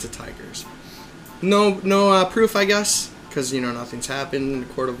ex-husband to tigers. No proof, I guess, because, nothing's happened in the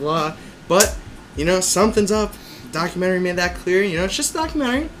court of law, but, something's up. Documentary made that clear. It's just a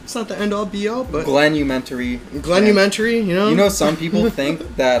documentary. It's not the end all be all, but Glennumentary. Some people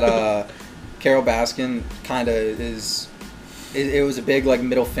think that Carol Baskin kind of is. It was a big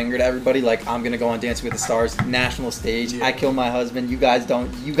middle finger to everybody. Like, I'm gonna go on Dancing with the Stars national stage. I killed my husband. You guys don't.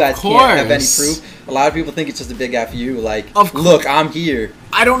 You guys can't have any proof. A lot of people think it's just a big F you. Like, look, I'm here.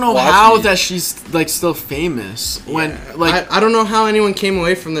 I don't know how that she's still famous when I don't know how anyone came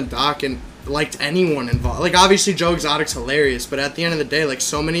away from the doc and liked anyone involved. Like, obviously Joe Exotic's hilarious, but at the end of the day,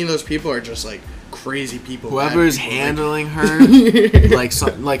 so many of those people are just crazy people. Whoever's handling her,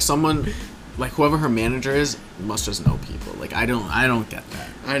 someone, whoever her manager is, must just know people. I don't get that.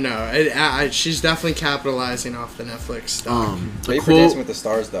 I know. She's definitely capitalizing off the Netflix stuff. Great for Dancing with the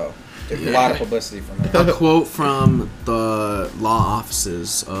Stars, though. A lot of publicity from her. A quote from the law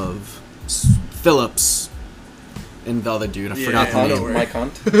offices of Phillips. And the other dude, I forgot the name. Mike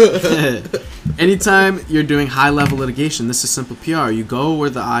Hunt. Anytime you're doing high-level litigation, this is simple PR. You go where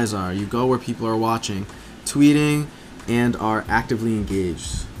the eyes are. You go where people are watching, tweeting, and are actively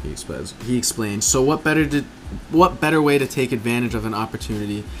engaged. He explained. So what better way to take advantage of an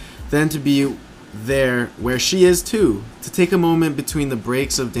opportunity than to be there where she is too? To take a moment between the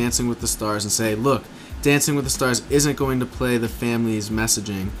breaks of Dancing with the Stars and say, look, Dancing with the Stars isn't going to play the family's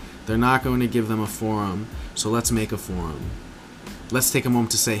messaging. They're not going to give them a forum. So let's make a forum. Let's take a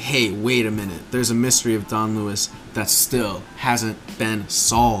moment to say, hey, wait a minute. There's a mystery of Don Lewis that still hasn't been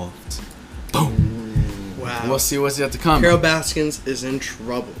solved. Boom. Wow. We'll see what's yet to come. Carol Baskins is in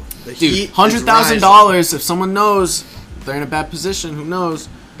trouble. Dude, $100,000. If someone knows, they're in a bad position. Who knows?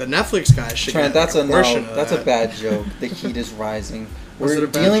 The Netflix guy should Trent, get a portion of that's that. a bad joke. The heat is rising. We're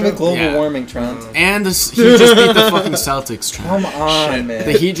dealing with global warming, Trent. And he just beat the fucking Celtics, Trent. Come on, man.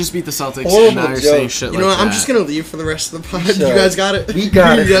 The Heat just beat the Celtics, and now you're saying shit like that. I'm just going to leave for the rest of the pod. Sure. You guys got it? We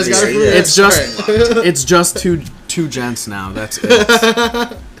got it. You guys got it? It's just two gents now. That's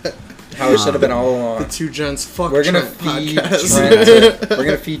it. How it should have been all along. The two gents. Fuck We're gonna feed Trent. We're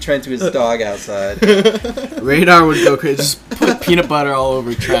gonna feed Trent to his dog outside. Radar would go crazy. Just put peanut butter all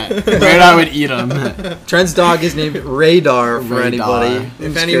over Trent. Radar would eat him. Trent's dog is named Radar for anybody.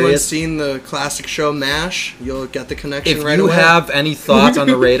 If anyone's seen the classic show MASH, you'll get the connection right away. If you have any thoughts on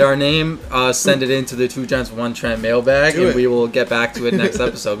the Radar name, send it into the Two Gents One Trent mailbag, and we will get back to it next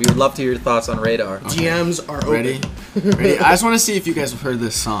episode. We would love to hear your thoughts on Radar. Okay. DMs are open. Ready? I just want to see if you guys have heard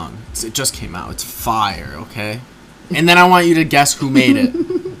this song. It just came out. It's fire, okay? And then I want you to guess who made it.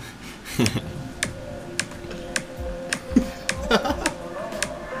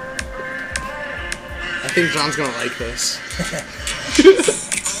 I think John's gonna like this.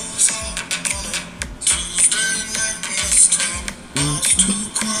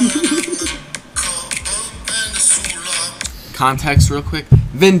 Context real quick.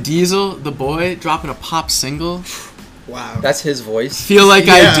 Vin Diesel, the boy, dropping a pop single. Wow. That's his voice. Feel like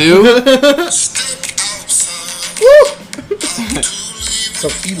I do. So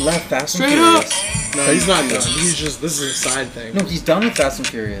he left Fast and Straight Furious. No, he's not done. He's just, this is a side thing. No, he's done with Fast and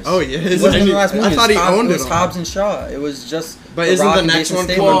Furious. Oh, yeah. It wasn't in the last movie. I thought he owned it. It was Hobbs and Shaw. It was just. But isn't the next one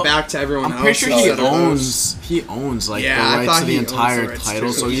going back to everyone else? I'm pretty sure he owns like the rights to the entire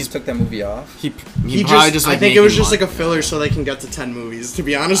title. So he just took that movie off. He probably just like I think it was just like a filler so they can get to 10 movies. To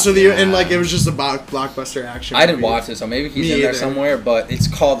be honest with you, and like it was just a blockbuster action. I didn't watch it, so maybe he's in there somewhere. But it's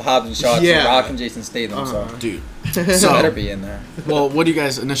called Hobbs and Shaw. It's Rock and Jason Statham. So dude. So better be in there. Well, what do you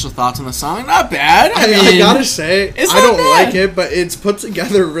guys' initial thoughts on the song? Not bad. I mean, I gotta say, I don't like it, but it's put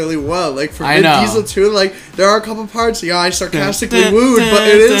together really well. Like for Vin Diesel too, like there are a couple parts, I sarcastically wooed, but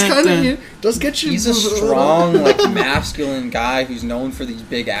it is kind of does get you. He's a strong, like masculine guy who's known for these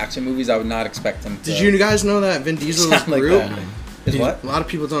big action movies. I would not expect him to. Did you guys know that Vin Diesel is Groot? Is what? A lot of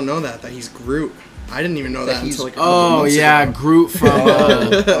people don't know that he's Groot. I didn't even know That that he's- until like a couple months yeah, ago. Groot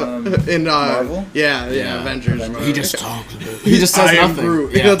from. In Marvel? yeah, Yeah. Avengers. He just talks. He just says I am nothing.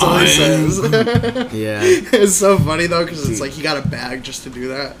 Groot. Yeah, That's all he I am says. Groot. Yeah. It's so funny though because it's like he got a bag just to do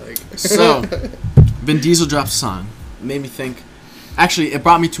that. Like So, Vin Diesel dropped a song. Made me think. Actually, it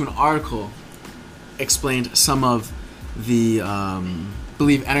brought me to an article. Explained some of the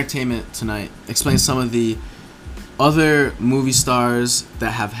Believe Entertainment Tonight. Explained some of the other movie stars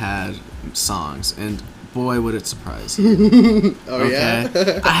that have had songs, and boy, would it surprise you. oh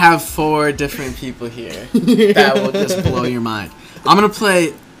yeah. I have 4 different people here that will just blow your mind. I'm gonna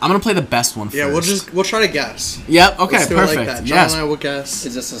play the best one first. Yeah, we'll try to guess. Yep. Okay. Let's do Perfect. it like that. John Yes. and I will guess.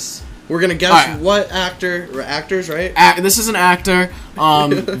 Is this We're gonna guess Alright. what actors, right? This is an actor,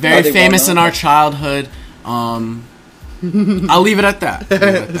 very Are they famous in well-known? our childhood. I'll leave it at that. Leave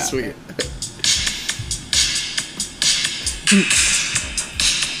it at that. Sweet.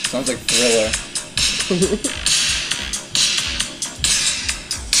 sounds like Thriller?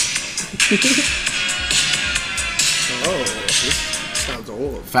 Oh, this sounds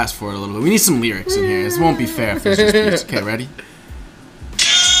old. Fast forward a little bit. We need some lyrics in here. This won't be fair if it's just beats. Okay, ready?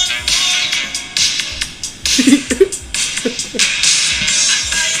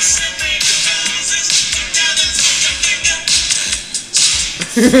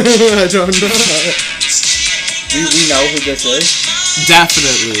 I don't know. We know who this is.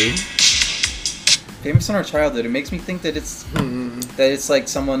 Definitely. Famous in our childhood. It makes me think that it's like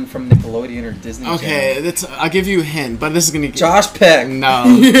someone from Nickelodeon or Disney. Okay, Channel. I'll give you a hint, but this is gonna. Josh Peck. No.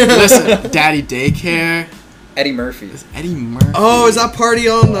 Listen, Daddy Daycare. Eddie Murphy. Eddie Murphy. Oh, is that Party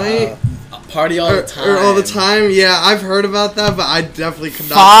All Night? Party all the time? Or all the time? Yeah, I've heard about that, but I definitely could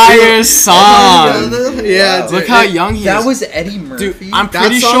not. Fire song. Yeah, Wow. Look dude, how young he That is. was Eddie Murphy. Dude, I'm That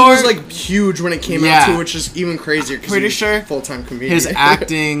pretty song sure was like huge when it came Yeah. out too, which is even crazier. Pretty sure full-time comedian. his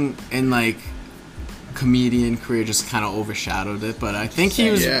acting and like comedian career just kind of overshadowed it, but I think he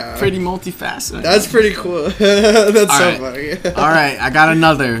was Yeah. pretty multifaceted. That's pretty cool. That's so Alright. funny. All right, I got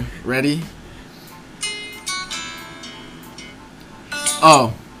another. Ready?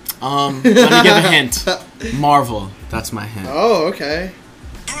 Oh, let me give a hint. Marvel. That's my hint. Oh, okay.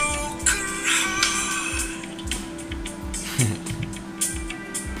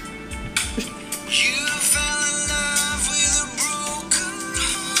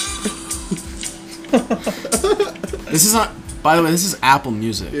 This is not. By the way, this is Apple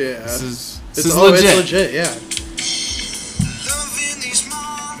Music. Yeah. This is It's legit. legit, yeah.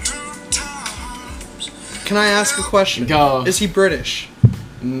 Can I ask a question? Go. Is he British?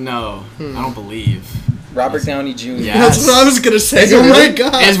 No, I don't believe. Robert Downey Jr. Yeah. That's Yes. what I was gonna say. Is he Oh my really?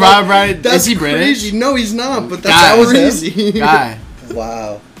 god. Is Robert Brady? That's Is he British? crazy. No, he's not. But Guy. that's crazy. Guy.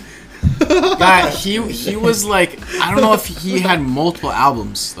 Wow. Guy, he was like, I don't know if he had multiple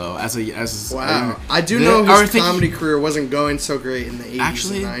albums though as Wow. I do The- know or I his think comedy career wasn't going so great in the 80s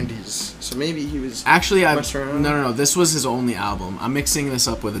Actually- and 90s. So maybe he was Actually, messed around. no. This was his only album. I'm mixing this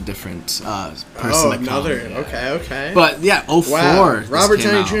up with a different person. Oh, that another. called me. Okay. But yeah, 04. Wow. this Robert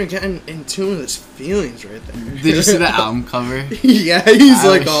came Downey out. Jr. getting in tune with his feelings right there. Did you see the album cover? Yeah, he's I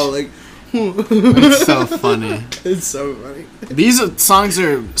like wish- all like. It's so funny. It's so funny. These songs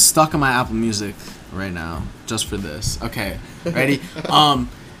are stuck in my Apple Music right now, just for this. Okay, ready?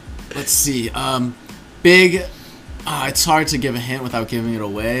 Let's see. Big. It's hard to give a hint without giving it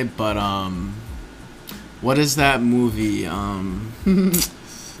away, but what is that movie?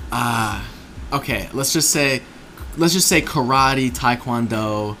 Okay, let's just say karate,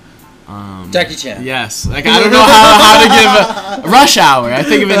 taekwondo. Jackie Chan. Yes, like I don't know how to give a Rush Hour. I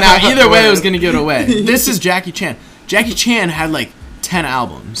think of it now. Either way, I was gonna give it away. This is Jackie Chan. Jackie Chan had like 10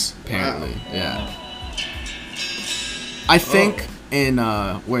 albums apparently. Wow. Yeah. I think in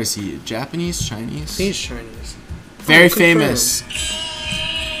where is he? Japanese, Chinese? He's Chinese. Very confirmed. famous.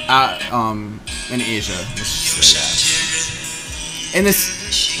 In Asia. Let's just say that. And this.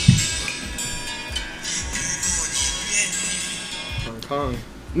 Hong Kong.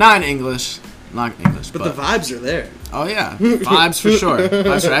 Not in English, but But the vibes are there. oh yeah, vibes for sure.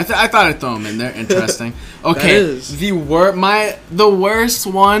 Vibes for, I thought I'd throw them in there. Interesting. Okay, That is. the worst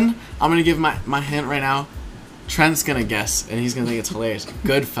one. I'm gonna give my hint right now. Trent's gonna guess, and he's gonna think it's hilarious.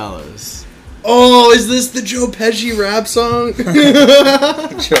 Goodfellas. Oh, is this the Joe Pesci rap song?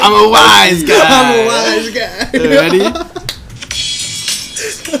 I'm a wise guy. I'm a wise guy. Ready?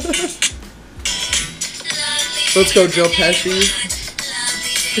 Let's go, Joe Pesci.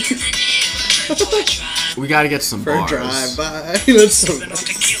 We gotta get some For a bars. drive by. That's so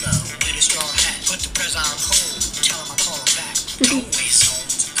nice.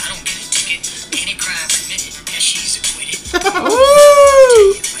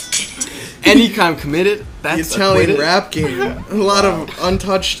 any crime committed. The That's Italian acquitted. rap game. A lot of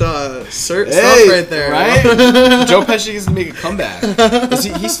untouched stuff Hey, right there. right? Joe Pesci is to make a comeback.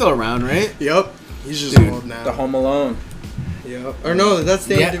 He's still around, right? Yep. He's just Dude, old now. The Home Alone. Yep. Or no, that's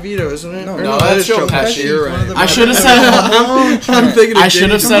Danny Yeah. DeVito, isn't it? No, Or no, that's that is Joe Pesci. Pesci. You're One of right. the I should have said I'm thinking of I should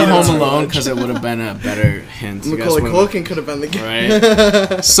have said Danny Home DeVito. Alone because it would have been a better hint. You guys Macaulay would've- Culkin could have been the guy.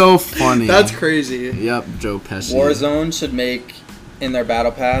 Right? So funny. That's crazy. Yep, Joe Pesci. Warzone should make in their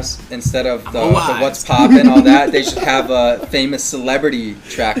battle pass instead of the alive. what's poppin' all that. They should have a famous celebrity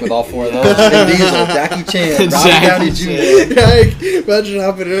track with all four of those. Vin Diesel, Jackie Chan, Robert Jackie Downey Chan. Jr. Like, imagine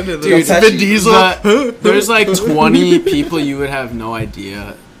hopping into this. Dude, Joe Vin Pesci. Diesel. There's like 20 people you would have no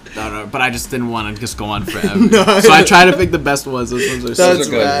idea. But I just didn't want to just go on forever. So I try to pick the best ones. Those ones are Those That's are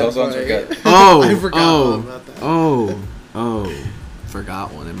good. bad, Those ones are like- good. Oh, I forgot all about that. Oh,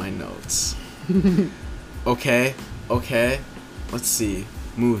 forgot one in my notes. Okay. Let's see.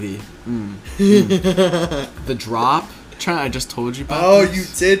 Movie. The Drop. I just told you about. Oh,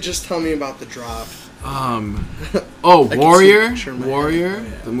 this. you did just tell me about The Drop. Oh, I can see Warrior. the picture in my head. Warrior. Oh,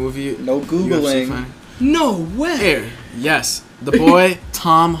 yeah. The movie. No UFC Googling. fight. No way. Here, yes, the boy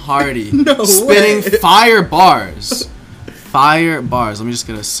Tom Hardy, No spitting way. fire bars. Fire bars. Let me just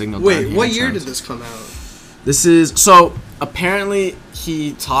get a signal. down Wait, here what in year terms- did this come out? This is so. Apparently,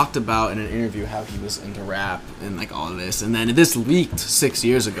 he talked about in an interview how he was into rap and like all of this, and then this leaked 6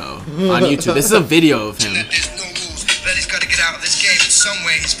 years ago on YouTube. This is a video of him. There's no rules, but he's got to get out of this game in some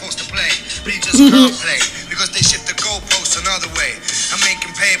way. He's supposed to play, but he just can't play because they shift the goalposts another way. I make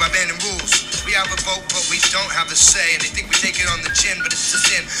him pay by bending rules. We have a vote, but we don't have a say, and they think we take it on the chin, but it's a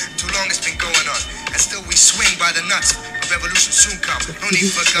sin. Too long it's been going on, and still we swing by the nuts. But revolution soon come. No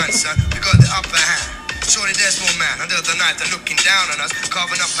need for guns, son. We got the upper hand. Surely there's more man under the knife than looking down on us,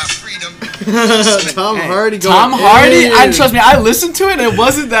 carving up our freedom. Tom Hey, Hardy. Going Tom Hardy. in. Trust me, I listened to it. and It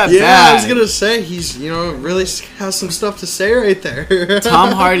wasn't that Yeah, bad. I was gonna say he's really has some stuff to say right there.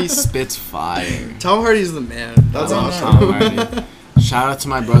 Tom Hardy spits fire. Tom Hardy's the man. That's I love awesome. Tom Hardy. Shout out to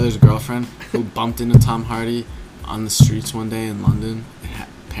my brother's girlfriend who bumped into Tom Hardy on the streets one day in London.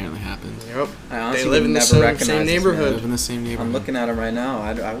 It apparently happened. Yep. I honestly They live would in the never same recognize this man. They neighborhood. live in the same neighborhood. I'm looking at him right now.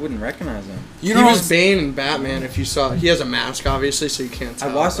 I wouldn't recognize him. You He know, was Bane in Batman. If you saw, he has a mask, obviously, so you can't tell.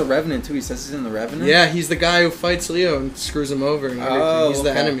 I watched The Revenant too. He says he's in The Revenant. Yeah, he's the guy who fights Leo and screws him over and everything. Oh, He's the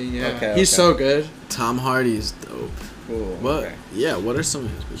okay. enemy. Yeah, Okay, he's okay. so good. Tom Hardy is dope. Cool. What? Okay. Yeah. What are some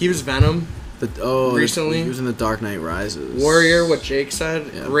of his? He was Venom. Recently. He was in The Dark Knight Rises. Warrior, what Jake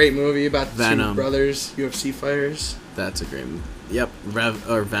said. Yeah. Great movie about the Venom. two brothers, UFC fighters. That's a great movie. Yep.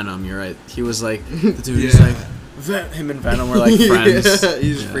 Venom. You're right. He was like the dude. Who's Yeah. like him and Venom were like friends. Yeah,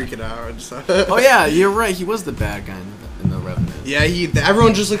 he's Yeah. freaking out and stuff. Oh yeah, you're right. He was the bad guy in the Revenant. Yeah,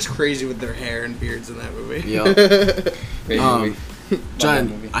 everyone just looks crazy with their hair and beards in that movie. Yep. Great Um, movie. Love that John,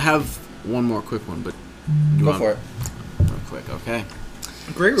 movie. I have one more quick one, but Go for it. Real quick, okay.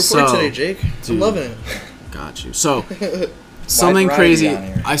 Great report So, today, Jake. I'm dude, loving it. Got you. So, something variety crazy on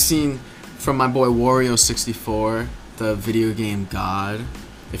here. I seen from my boy Wario64, the video game god.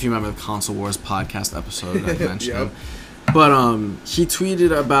 If you remember the Console Wars podcast episode, I mentioned Yep. him. But he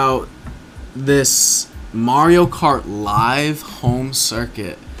tweeted about this Mario Kart Live home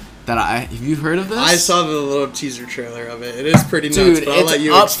circuit that have you heard of this? I saw the little teaser trailer of it. It is pretty nuts, Dude, but I'll it's let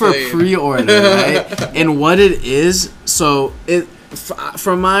you up explain. for pre-order, right? And what it is, so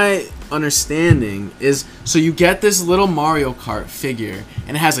from my understanding is, so you get this little Mario Kart figure,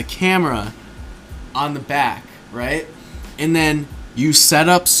 and it has a camera on the back, right? And then you set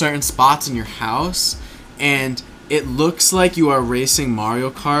up certain spots in your house, and it looks like you are racing Mario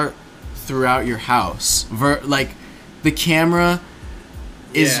Kart throughout your house. Like the camera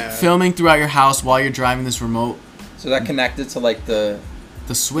is Yeah. filming throughout your house while you're driving this remote. So that connected to like the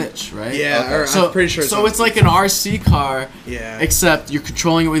Switch, right? Yeah, Okay. or So, I'm pretty sure so it's like an RC car, Yeah. except you're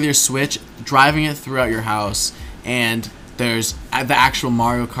controlling it with your Switch, driving it throughout your house, and there's the actual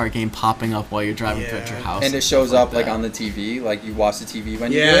Mario Kart game popping up while you're driving throughout your house. and it shows stuff up like that. on the TV, like you watch the TV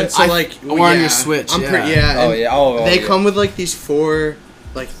when you do Yeah, it. so like or on yeah, your Switch, I'm yeah. pretty yeah. Oh and yeah. Oh, they yeah. come with like these 4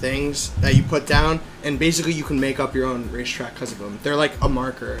 like things that you put down, and basically you can make up your own racetrack because of them. They're like a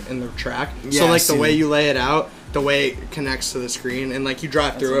marker in the track. Yeah, so I like the see way them. you lay it out, the way it connects to the screen, and like you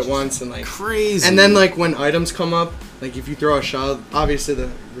drive through it once, and like Crazy. and then like when items come up, like if you throw a shell, obviously the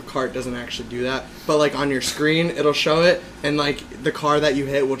cart doesn't actually do that, but like on your screen it'll show it, and like the car that you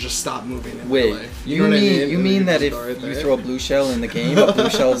hit will just stop moving in real Wait, life. you know what I mean you And mean then that if just go right you there. throw a blue shell in the game, a blue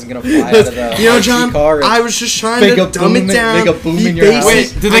shell is gonna fly out of the You know, RC John, car and I was just trying make to a dumb boom it down. make a boom He in your house.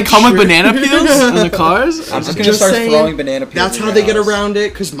 basically- Wait, did they I'm come with sure- banana peels in the cars? I'm just gonna Just start saying, throwing banana peels. That's in how your they get house. around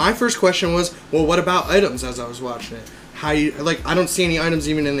it. Because my first question was, well, what about items? As I was watching it, how you like. I don't see any items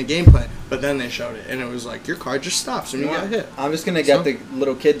even in the gameplay, but then they showed it, and it was like your car just stops when you get hit. I'm just gonna get the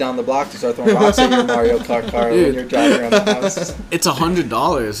little kid down the block to start throwing rocks at your Mario Kart car when you're driving around the house. It's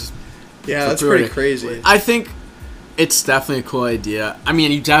 $100. Yeah, that's pretty crazy. I think it's definitely a cool idea. I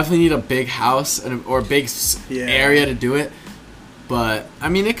mean, you definitely need a big house or a big area to do it. But I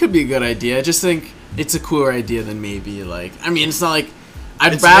mean, it could be a good idea. I just think it's a cooler idea than maybe like. I mean, it's not like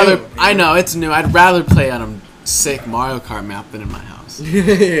I'd rather. New, I know it's new. I'd rather play on a sick Mario Kart map than in my house.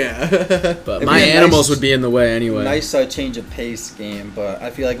 Yeah. But my animals would be in the way anyway. Nice change of pace game, but I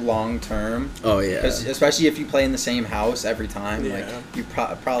feel like long term. Oh yeah. Especially if you play in the same house every time, like you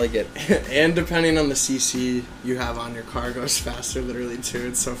probably get. And depending on the CC you have on your car, goes faster literally too.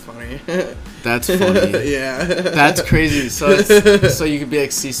 It's so funny. That's funny. Yeah. That's crazy. So you could be like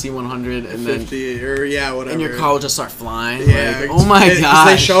CC 100 and 50 then or whatever. And your car will just start flying. Yeah. Like, oh my god. Because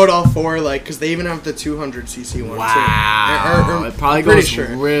they showed all four, like, because they even have the 200cc one too. Wow. It probably goes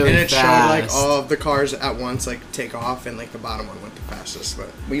really and it fast. showed like all of the cars at once like take off, and like the bottom one went the fastest.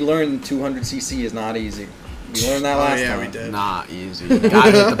 But we learned 200cc is not easy. We learned that last time. We did. Not easy. You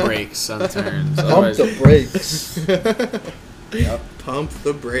gotta hit the brakes on turns. Pump the brakes. Yep. Pump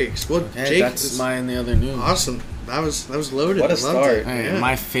the brakes. Well, hey, Jake, that's my the other news. Awesome. That was loaded. What a start. Hey,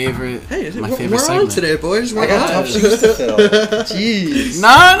 my favorite. Hey, my we're on today, boys. I got tough shoes to fill. Jeez.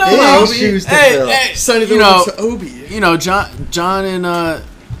 No. Shoes to fill. Hey, Sonny, Obi. You know, John and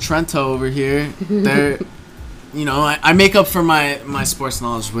Trento over here. They're. You know, I make up for my sports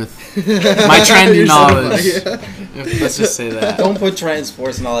knowledge with my trendy knowledge. Let's just say that. Don't put Trent and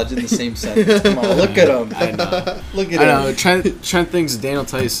sports knowledge in the same sentence. Come on, look at him. I know. Look at him. I know. Trent thinks Daniel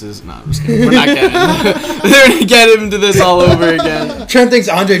Tice is... No, I'm just kidding. We're not getting... They're going to get into this all over again. Trent thinks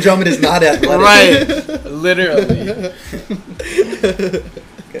Andre Drummond is not athletic. Right. Literally.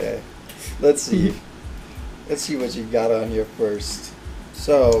 Okay. Let's see. Let's see what you got on here first.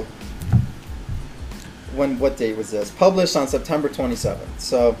 So... what date was this? Published on September 27th.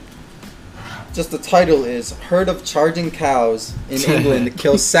 So, just the title is Herd of Charging Cows in England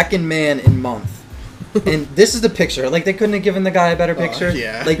Kills Second Man in Month. And this is the picture. Like, they couldn't have given the guy a better picture.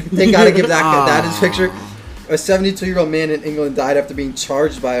 Yeah. Like, they gotta give that his picture. A 72-year-old man in England died after being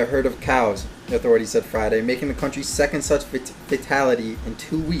charged by a herd of cows, the authorities said Friday, making the country's second such fatality in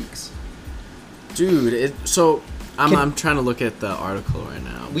 2 weeks. Dude, I'm trying to look at the article right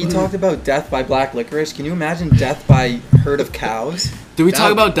now. We talked about death by black licorice. Can you imagine death by herd of cows? Did we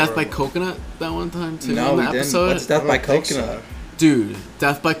talk about death by coconut that one time too? No, we didn't. What's death by coconut? Dude,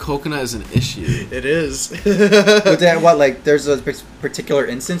 death by coconut is an issue. It is. There's a particular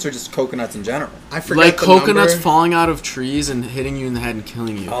instance or just coconuts in general? I forget like the coconuts number. falling out of trees and hitting you in the head and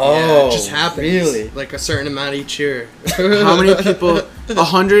killing you. Oh, yeah, it just happens. Really? Like a certain amount each year. How many people?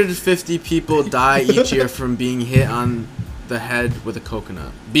 150 people die each year from being hit on the head with a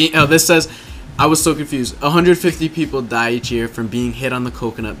coconut. This says, I was so confused. 150 people die each year from being hit on the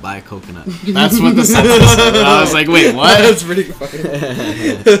coconut by a coconut. That's what the sentence said. I was like, wait, what? That's pretty funny.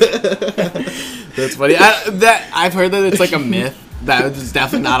 That's funny. I've heard that it's like a myth. That it's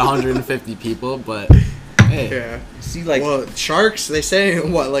definitely not 150 people, but hey. Yeah. See, like, well, sharks, they say,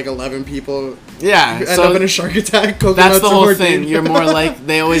 like 11 people end up in a shark attack. That's the whole thing. You're more like,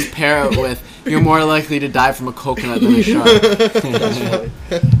 they always pair it with, you're more likely to die from a coconut than a shark. That's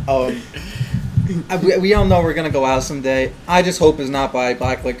funny. We all know we're going to go out someday. I just hope it's not by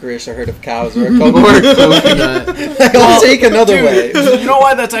black licorice, a herd of cows, or a coconut. I'll take another way. You know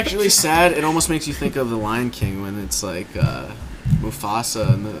why that's actually sad? It almost makes you think of The Lion King when it's like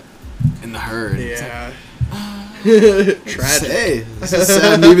Mufasa in the herd. Yeah. Tragic. Hey, this is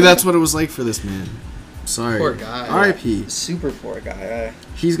sad. Maybe that's what it was like for this man. Sorry. Poor guy. R.I.P. Super poor guy.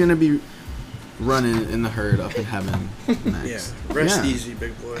 He's going to be running in the herd up in heaven next. Yeah. Rest easy,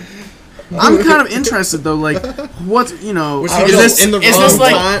 big boy. I'm kind of interested though, like, what's is this in the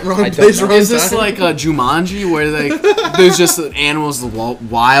wrong place, is this like a Jumanji where like there's just animals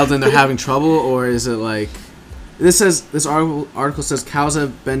wild and they're having trouble, or is it like this article says cows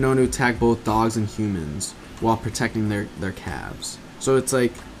have been known to attack both dogs and humans while protecting their calves. So it's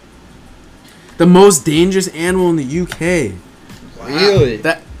like the most dangerous animal in the UK. Wow. Really?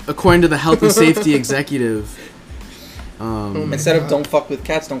 That according to the health and safety executive. Instead of don't fuck with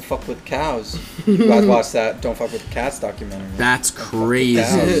cats, don't fuck with cows. You guys watch that Don't Fuck with Cats documentary. That's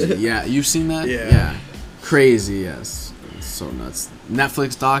crazy. Yeah, you've seen that? Yeah. Crazy, yes. It's so nuts.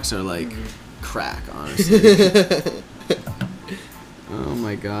 Netflix docs are like crack, honestly. Oh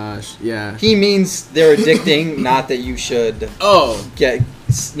my gosh. Yeah. He means they're addicting, not that you should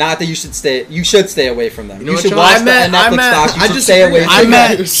not that you should stay away from them. You should watch the Netflix docs. You should stay away from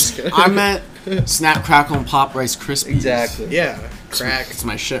them. I meant Snap, Crackle, and Pop Rice Krispies. Exactly. Yeah, crack, It's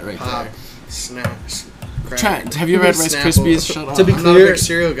my shit right pop, there. snacks. Crack. Trent, have you ever had Rice Snapple. Krispies? Shut up. To be I'm not a clear- big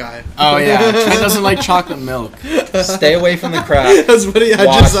cereal guy. Oh yeah, Trent doesn't like chocolate milk. Stay away from the crap. That's what I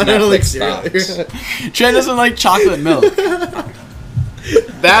Watch just I don't like Netflix cereal. Trent doesn't like chocolate milk.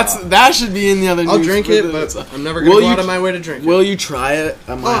 That should be in the other. I'll news drink for it, this. but I'm never gonna Will go you- out of my way to drink it. Will you try it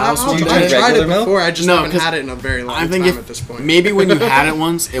at my house one you day? I've drink tried it regular milk? before. I just No, haven't 'cause had it in a very long I think time if at this point. maybe when you had it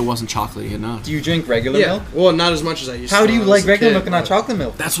once, it wasn't chocolatey enough. Do you drink regular Yeah. milk? Well, not as much as I used to. How do you when I like was a regular kid, milk and not but- chocolate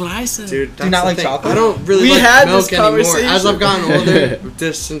milk? That's what I said. Dude, Do you not that's like the thing. chocolate? I don't really We like had milk this anymore. As conversation. I've gotten older,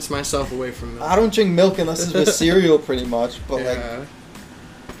 distance myself away from milk. I don't drink milk unless it's with cereal, pretty much. But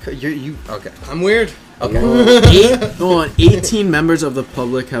Yeah. you okay? I'm weird. Okay. 18 members of the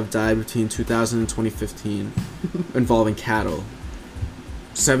public have died between 2000 and 2015 involving cattle.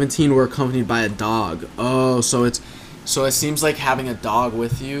 17 were accompanied by a dog. Oh, so it seems like having a dog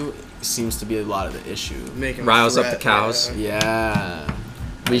with you seems to be a lot of the issue. Making Riles a up the threat, cows. yeah. Yeah.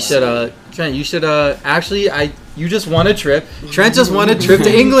 We should Trent, you should actually you just won a trip. Trent just won a trip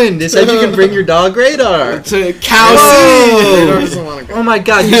to England. They said you can bring your dog Radar. To Cow Radar City. doesn't want to go. Oh my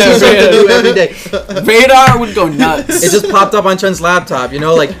god, you see something to do every day. Radar would go nuts. It just popped up on Trent's laptop, you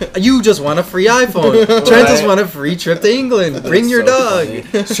know, like you just won a free iPhone. Trent just won a free trip to England. Bring your dog.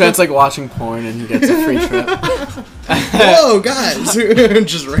 Trent's like watching porn and he gets a free trip. Whoa, guys!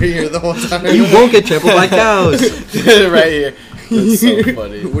 Just right here the whole time. You won't get trampled by cows. Right here. That's so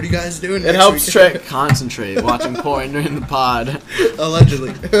funny. What are you guys doing? It next helps week? Trent concentrate watching porn during the pod.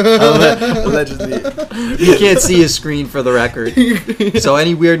 Allegedly. Allegedly. You can't see his screen for the record. So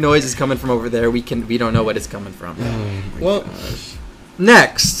any weird noise is coming from over there. We don't know what it's coming from. Well,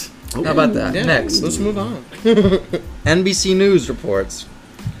 Next. How about that? yeah, Next. let's move on. NBC News reports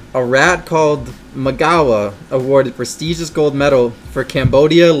a rat called Magawa awarded prestigious gold medal for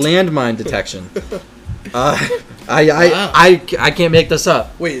Cambodia landmine detection. I can't make this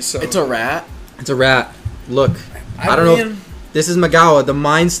up. Wait, so It's a rat. It's a rat. Look, I don't know. This is Magawa, the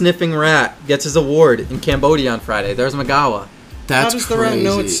mine-sniffing rat, gets his award in Cambodia on Friday. There's Magawa. That's how does the rat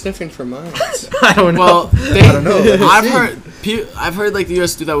know crazy. it's sniffing for mines? I don't know. Well, I don't know. I've heard like the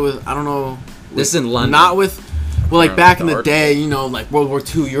U.S. do that with I don't know. This is in London. Not with, well, like back in the Dark. day, you know, like World War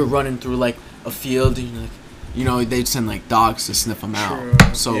II, you're running through like a field, and you're like, you know, they'd send like dogs to sniff them out.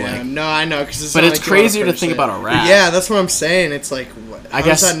 True. So yeah, like, no, I know, because but it's crazier to think about a rat. Yeah, that's what I'm saying. It's like, what, I how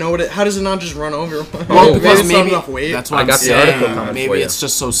guess- does that know what it? How does it not just run over one? Well, Oh, because it's not maybe enough weight. that's what I I'm got the saying. article coming for Maybe you. it's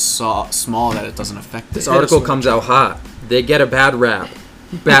just so small that it doesn't affect This it. article comes out hot. They get a bad rep,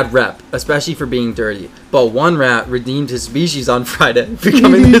 especially for being dirty. But one rat redeemed his species on Friday,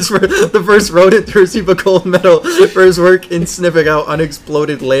 becoming the first rodent to receive a gold medal for his work in sniffing out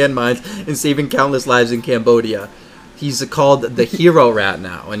unexploded landmines and saving countless lives in Cambodia. He's called the hero rat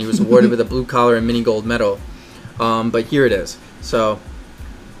now, and he was awarded with a blue collar and mini gold medal. But here it is. So,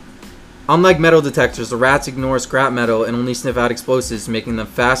 unlike metal detectors, the rats ignore scrap metal and only sniff out explosives, making them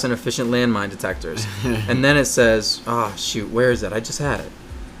fast and efficient landmine detectors. And then it says, oh shoot, where is it? I just had it.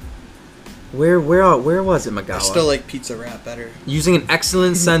 Where was it, Magawa? I still like pizza rat better. Using an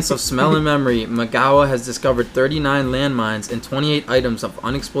excellent sense of smell and memory, Magawa has discovered 39 landmines and 28 items of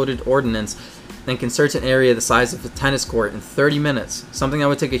unexploded ordnance and can search an area the size of a tennis court in 30 minutes, something that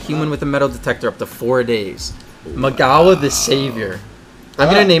would take a human with a metal detector up to 4 days. Magawa the Savior. I'm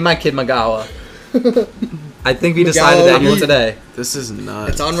going to name my kid Magawa. I think we decided that here today. This is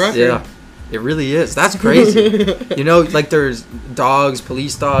nuts. It's on record. Yeah. It really is. That's crazy. You know, like there's dogs,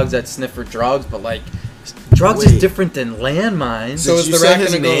 police dogs that sniff for drugs, but like drugs is different than landmines. So is Did the you say rat his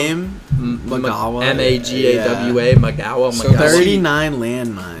gonna go- name? Magawa. Magawa. Magawa. So Magawa. 39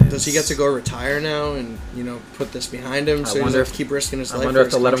 landmines. Does he get to go retire now and put this behind him? So he doesn't have to keep risking his life. I wonder for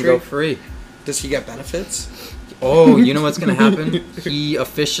if to his let him go country? free. Does he get benefits? Oh, you know what's gonna happen? He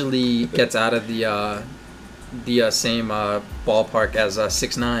officially gets out of the same ballpark as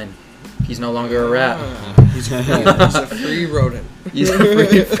 6ix9ine. He's no longer a rat. He's a free rodent. He's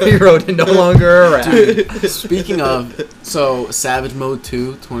a free rodent, no longer a rat. Dude, speaking of, so Savage Mode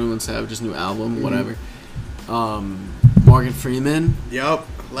 2, 21 Savage's new album, whatever. Morgan Freeman. Yup,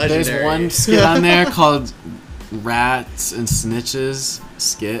 legendary. There's one skit on there called Rats and Snitches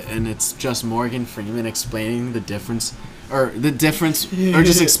skit, and it's just Morgan Freeman explaining the difference, or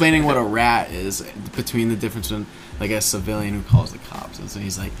just explaining what a rat is, between the difference in like a civilian who calls the cops, and so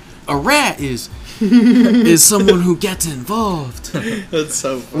he's like, a rat is someone who gets involved That's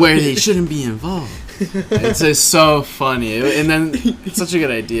so funny. where they shouldn't be involved. It's just so funny, and then it's such a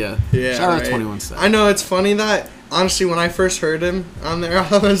good idea. Yeah, Shout out right. 21 Savage. I know, it's funny that honestly when I first heard him on there,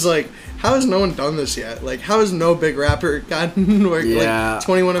 I was like, how has no one done this yet? Like, how has no big rapper gotten work? Yeah. Like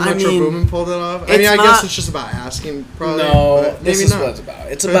 21 and Metro Boomin pulled it off. I mean, I guess it's just about asking, probably. No, but this maybe is not. what it's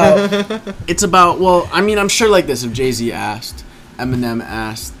about. It's about. It's about. Well, I mean, I'm sure like this. If Jay-Z asked, Eminem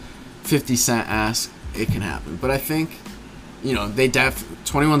asked, 50 Cent asked, it can happen. But I think, you know,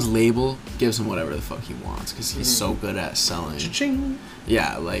 21's label gives him whatever the fuck he wants because he's so good at selling. Cha-ching.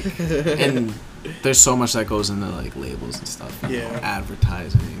 Yeah, like, and there's so much that goes into like labels and stuff. You know,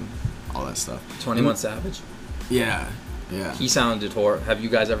 advertising, all that stuff. 21 Savage. Yeah. He sounded horrible. Have you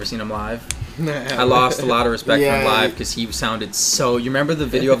guys ever seen him live? Nah. I lost a lot of respect for him live because he sounded so. You remember the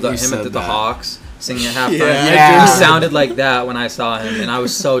video of him at the Hawks singing at halftime? Yeah. He sounded like that when I saw him, and I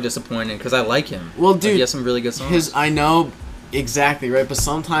was so disappointed because I like him. Well, dude, he has some really good songs. I know exactly right, but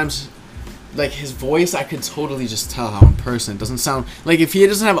sometimes. Like, his voice, I could totally just tell how in person it doesn't sound... Like, if he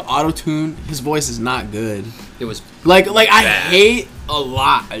doesn't have auto-tune, his voice is not good. It was... Like I hate a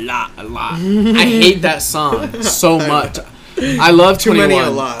lot. I hate that song so much. I love 21. Too many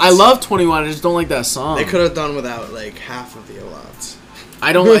a-lots. I love 21, I just don't like that song. They could have done without, like, half of the a-lots.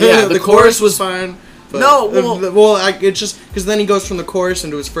 I don't... Yeah, the chorus was fine. But it just because then he goes from the chorus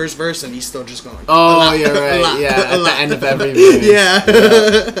into his first verse and he's still just going. Oh, you're right. Yeah, at the end of every verse. Yeah.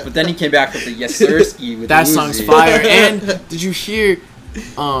 But then he came back with the Yes Sirski with that the song's fire. And did you hear?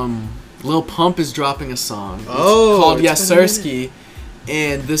 Lil Pump is dropping a song. It's called Yes Sirski.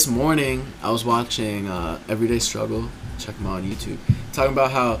 And this morning I was watching Everyday Struggle. Check him out on YouTube. Talking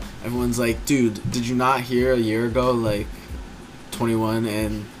about how everyone's like, dude, did you not hear a year ago like 21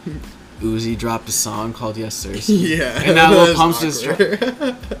 and Uzi dropped a song called Yes Sirski. Yeah. And now Lil Pump's just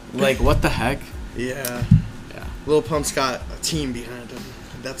like, what the heck? Yeah. Lil Pump's got a team behind him.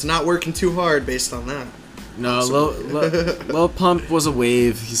 That's not working too hard based on that. No, Lil Pump was a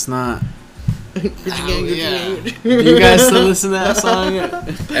wave. He's not. Gucci Do you guys still listen to that song?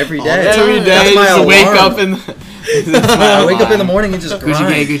 Every day. Every day. That's my just wake alarm. up and. I wake up in the morning and just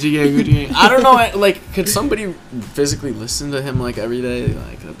grind. Gucci gang. I don't know. Like, could somebody physically listen to him like every day?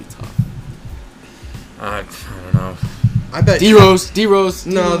 Like, that'd be tough. I don't know. I bet D-Rose.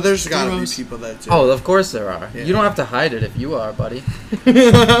 No, there's gotta be people that do. Oh, of course there are. Yeah. You don't have to hide it if you are, buddy.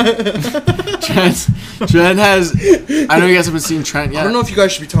 Trent has. I know you guys haven't seen Trent yet. I don't know if you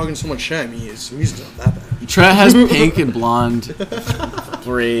guys should be talking so much shit. I mean, his music's not that bad. Trent has pink and blonde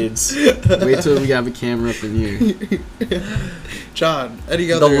braids. Wait till we have a camera up in here. John,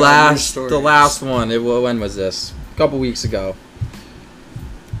 any other news stories? The last one. When was this? A couple weeks ago.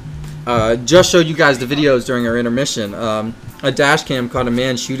 Just showed you guys the videos during our intermission. A dash cam caught a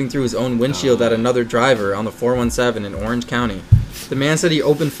man shooting through his own windshield at another driver on the 417 in Orange County. The man said he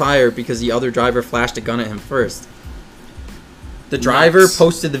opened fire because the other driver flashed a gun at him first. The driver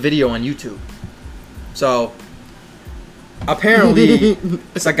posted the video on YouTube. So, apparently,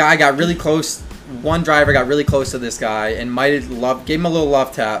 a guy got really close. One driver got really close to this guy and gave him a little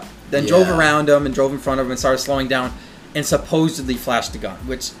love tap. Then drove around him and drove in front of him and started slowing down and supposedly flashed a gun,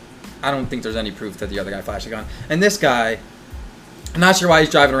 which I don't think there's any proof that the other guy flashed a gun. And this guy, I'm not sure why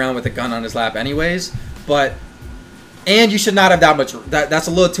he's driving around with a gun on his lap anyways, but... And you should not have that much... That's a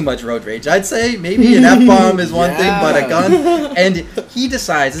little too much road rage. I'd say maybe an F-bomb is one thing, but a gun... And he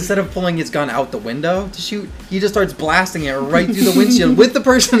decides, instead of pulling his gun out the window to shoot, he just starts blasting it right through the windshield with the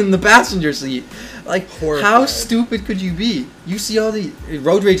person in the passenger seat. Like, how stupid could you be? You see all the...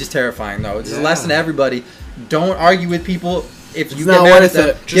 Road rage is terrifying, though. It's a lesson to everybody. Don't argue with people... If you get mad at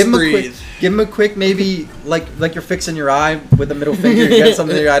them, give him a quick maybe like you're fixing your eye with the middle finger. Get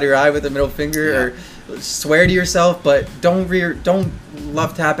something out of your eye with the middle finger, or swear to yourself. But don't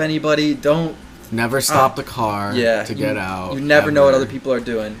love tap anybody. Don't never stop the car to get out. You never know what other people are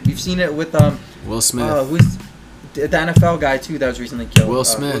doing. We've seen it with Will Smith. Who's the NFL guy too that was recently killed? Will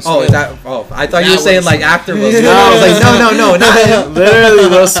Smith. Is that? Oh, I thought you were saying like actor Will Smith. No, I was like, no, not him. Literally,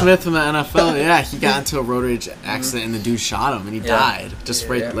 Will Smith from the NFL. Yeah, he got into a road rage accident and the dude shot him and he died just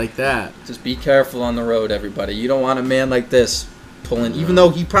like that. Just be careful on the road, everybody. You don't want a man like this pulling, even though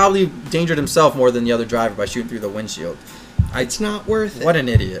he probably endangered himself more than the other driver by shooting through the windshield. It's not worth it. What an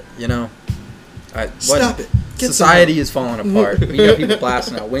idiot, you know. Stop it. Society is falling apart. We got people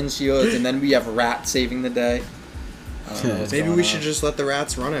blasting out windshields, and then we have rats saving the day. Maybe we should just let the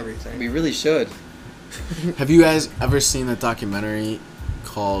rats run everything. We really should. Have you guys ever seen the documentary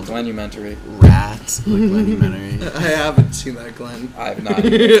called Glennumentary? Rats? Like Glennumentary? I haven't seen that, Glenn. I have not.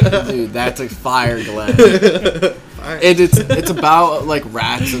 Dude, that's a fire, Glenn. It's about like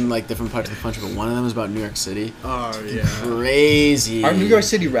rats in like different parts of the country, but one of them is about New York City. Oh yeah, crazy. Are New York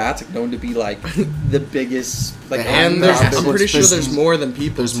City rats known to be like the biggest? Like, and I'm pretty sure there's more than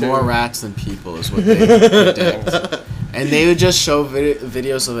people. There's more rats than people, is what they predict. And they would just show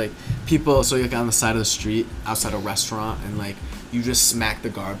videos of like people. So you're like on the side of the street outside a restaurant, and like you just smack the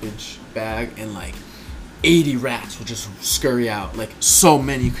garbage bag, and like 80 rats will just scurry out. Like so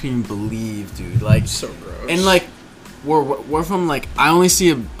many, you couldn't even believe, dude. Like So gross. And like we're from like I only see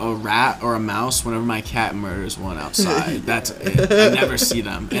a rat or a mouse whenever my cat murders one outside. That's it. I never see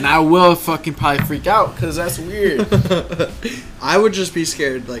them, and I will fucking probably freak out because that's weird. I would just be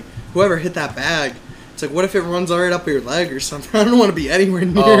scared. Like whoever hit that bag. It's like, what if it runs right up your leg or something? I don't want to be anywhere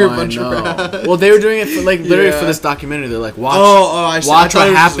near a bunch of rats. Well, they were doing it for like literally for this documentary. They're like, watch, I watch what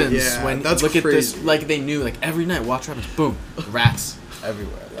was, happens when that's look crazy. at this. Like they knew, like every night, watch what happens. Boom, rats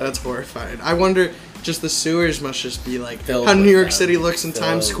everywhere. Like, That's horrifying. I wonder, just the sewers must just be like Filled how New with York them. City looks in Filled.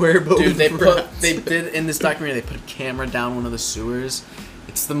 Times Square, but dude, with they did in this documentary. They put a camera down one of the sewers.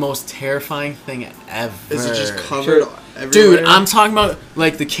 It's the most terrifying thing ever. Is it just covered everywhere? Dude, I'm talking about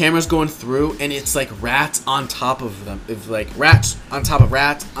like the camera's going through and it's like rats on top of them. It's like rats on top of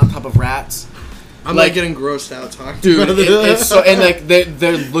rats on top of rats. I'm like getting grossed out talking. Dude, about it's so and like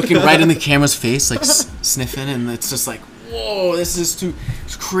they're looking right in the camera's face, like sniffing, and it's just like, whoa, this is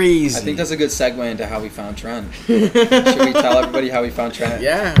it's crazy. I think that's a good segue into how we found Trent. Should we tell everybody how we found Trent?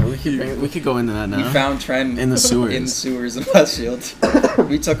 Yeah, we could go into that now. We found Trent in the sewers. In the sewers in Westfield.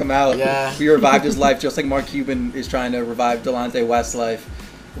 We took him out. Yeah. We revived his life just like Mark Cuban is trying to revive Delonte West's life.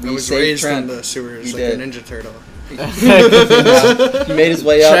 I was saved raised Trent. in the sewers We like did. a Ninja Turtle. He made his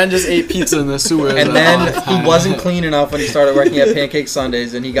way up. Trent just ate pizza in the sewers. And then he wasn't clean enough when he started working at Pancake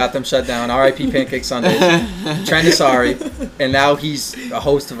Sundays, and he got them shut down. R.I.P. Pancake Sundays. Trent is sorry. And now he's a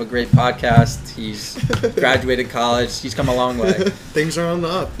host of a great podcast. He's graduated college. He's come a long way. Things are on the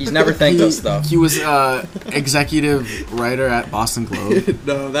up. He's never thanked us, though. He was executive writer at Boston Globe.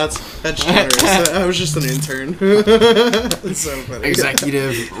 No, that's generous. I was just an intern. It's so funny.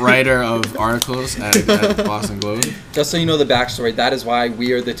 Executive writer of articles at Boston Globe. Just so you know the backstory, that is why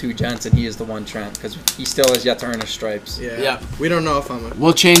we are the two gents and he is the one Trent, because he still has yet to earn his stripes. Yeah. We don't know if I'm a...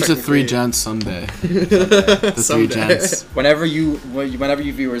 We'll change to technically- 3 gents someday. The 3 Someday. gents. Whenever you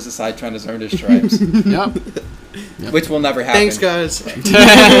viewers decide Trent has earned his stripes, Yep. which will never happen. Thanks, guys.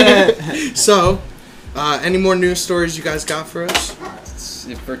 So, any more news stories you guys got for us? That's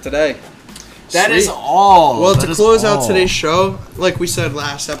it for today. That Sweet. is all. Well, That to is close out all. today's show, like we said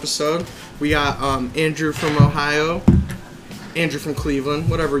last episode, we got Andrew from Ohio, Andrew from Cleveland,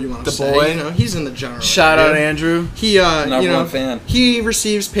 whatever you want to The say. boy. You know, he's in the general. Shout out area. Andrew. He, Number you know, one fan. he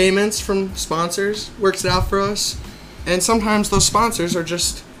receives payments from sponsors, works it out for us, and sometimes those sponsors are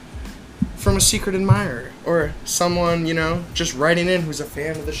just from a secret admirer or someone, you know, just writing in who's a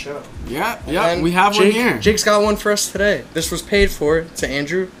fan of the show. Yeah, And we have one Jake- here. Jake's got one for us today. This was paid for to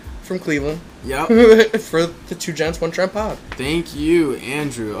Andrew from Cleveland. Yep. For the 2 gents, 1 Trent pod. Thank you,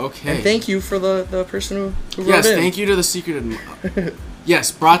 Andrew. Okay. And thank you for the person who wrote Yes, in. thank you to the secret admirer.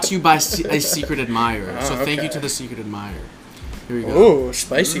 Yes, brought to you by a secret admirer. So thank you okay. to the secret admirer. Here we go. Ooh,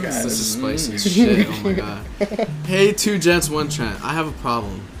 spicy guys. This is spicy as shit. Oh my god. Hey, 2 gents, 1 Trent. I have a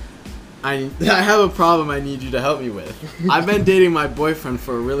problem. I have a problem I need you to help me with. I've been dating my boyfriend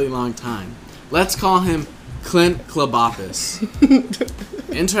for a really long time. Let's call him Clint Klobopis.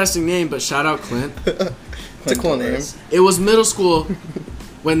 Interesting name, but shout out Clint. It's a cool name. It was middle school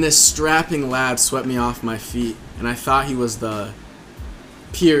when this strapping lad swept me off my feet, and I thought he was the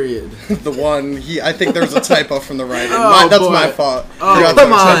period. The one, I think there was a typo from the writing. Oh, That's boy. my fault. Oh, Forgot come that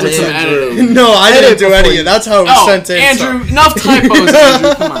was on, sent in. some editing. No, I Edit didn't do before any you- of That's how it was Oh, sent in. Andrew, enough typos,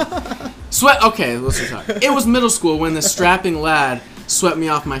 Andrew. Come on. Okay, let's talk. It was middle school when the strapping lad swept me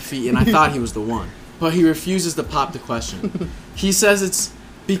off my feet, and I thought he was the one. But he refuses to pop the question. He says it's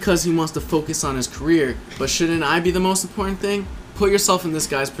because he wants to focus on his career, but shouldn't I be the most important thing? Put yourself in this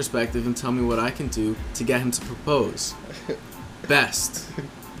guy's perspective and tell me what I can do to get him to propose. Best.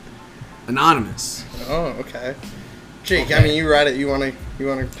 Anonymous. Oh, okay. Jake, I mean, you read it. You wanna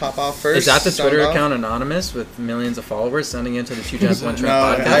pop off first? Is that the Sound Twitter off? account Anonymous with millions of followers sending into the 2 gents 1 Trent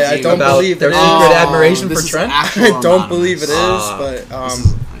No, podcast? I don't about believe their it secret is. admiration this for is Trent. actual I don't anonymous. believe it is,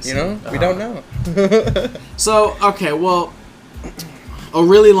 but you know, we don't know. So, okay, well, a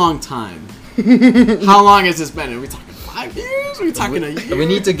really long time. How long has this been? Are we talking 5 years? Are we talking a year? We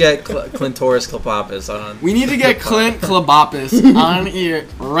need to get Clintoris Klopopis on. We need to get Clint Klobopis on here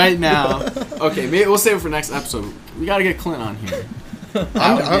right now. Okay, maybe we'll save it for next episode. We gotta get Clint on here.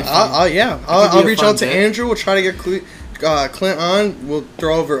 I'll a reach fun out to bit. Andrew. We'll try to get Clint on. We'll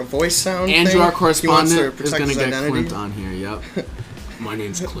throw over a voice sound. Andrew, thing. our He wants to correspondent, is protect gonna his get identity. Clint on here. Yep. My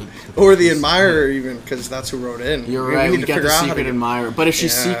name's Clint. Or the admirer, even, because that's who wrote in. You're right. need We to got figure the out how to secret get- admirer, but if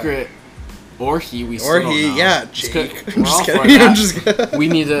she's Yeah. secret, Or he, we still Or don't he, know. yeah, It's Jake. good. I'm We're all just for kidding. that. I'm just kidding. We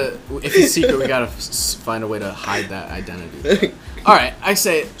need to, if it's secret, we gotta find a way to hide that identity. Alright, I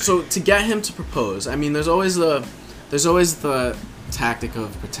say, so to get him to propose, I mean, there's always the tactic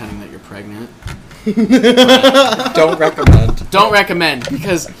of pretending that you're pregnant. Don't recommend. Don't recommend,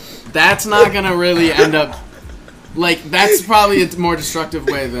 because that's not gonna really end up, like, that's probably a more destructive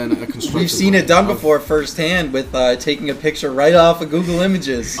way than a constructive We've seen way it done of- before firsthand with taking a picture right off of Google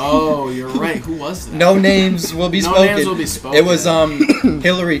Images. Oh, you're right. Who was that? No names will be No spoken. names will be spoken. It was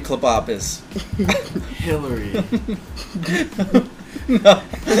Hillary Klopopis. Hillary.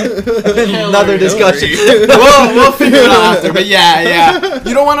 Another discussion. we'll figure it out after, but yeah.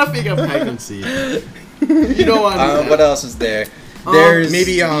 You don't want to fake a pregnancy. You don't want to do that. What else is there? There's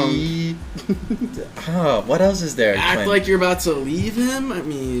maybe, what else is there? Act Clint? like you're about to leave him? I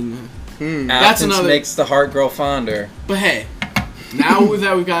mean... That's Absence another... makes the heart grow fonder. But hey, now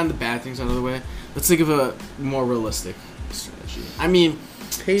that we've gotten the bad things out of the way, let's think of a more realistic strategy. I mean...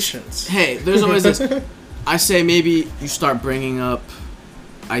 Patience. Hey, there's always this... I say maybe you start bringing up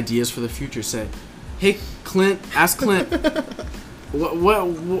ideas for the future. Say, hey, Clint, ask Clint,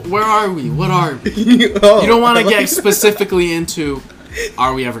 where are we? What are we? You don't want to get specifically into,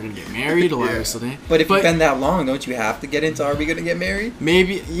 are we ever going to get married or are we still dating? But if you've been that long, don't you have to get into, are we going to get married?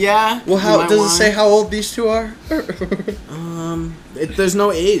 Maybe, yeah. Well, how does it say how old these two are? There's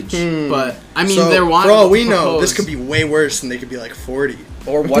no age, but I mean, so, they're wanting for all to we know, propose. this could be way worse, and they could be like 40.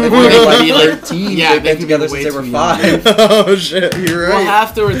 Or what if they're like 13? Yeah, They've they been could together be way since they were too 5. young. Oh shit, you're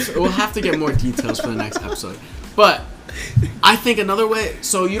right. We'll have to get more details for the next episode. But I think another way,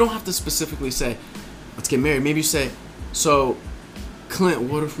 so you don't have to specifically say, let's get married. Maybe you say, so Clint,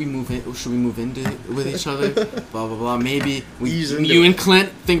 what if we move in? Should we move in with each other? Blah blah blah. Maybe you and Clint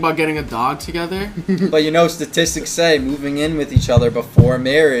think about getting a dog together. But you know, statistics say moving in with each other before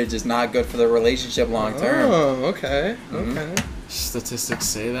marriage is not good for the relationship long term. Oh, okay. Okay. Statistics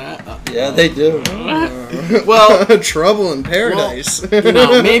say that. Yeah, they do. Well, trouble in paradise. Well, you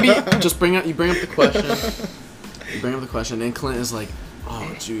know, maybe just bring up the question. You bring up the question, and Clint is like,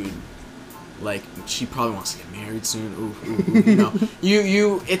 "Oh, dude, like she probably wants to get married soon." Ooh, you know,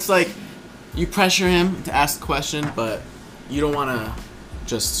 you. It's like you pressure him to ask the question, but you don't want to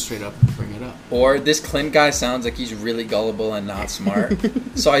just straight up bring it up. Or this Clint guy sounds like he's really gullible and not smart.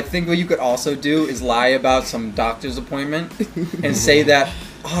 So I think what you could also do is lie about some doctor's appointment and say that,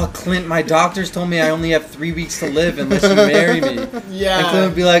 oh, Clint, my doctors told me I only have 3 weeks to live unless you marry me. Yeah. And Clint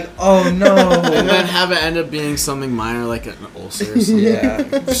would be like, oh no. And then have it end up being something minor like an ulcer or something. Yeah,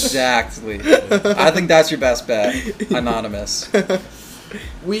 exactly. I think that's your best bet. Anonymous.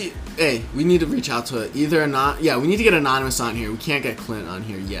 We need to reach out to we need to get Anonymous on here. We can't get Clint on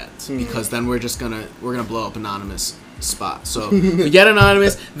here yet because then we're gonna blow up Anonymous spot. So we get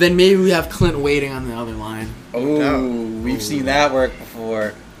Anonymous, then maybe we have Clint waiting on the other line. Oh, we've seen that work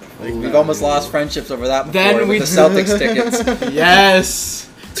before. We've almost lost friendships over that before Then with the Celtics tickets. Yes.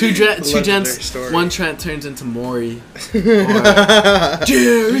 Two Legendary gents, story. one Trent turns into Maury.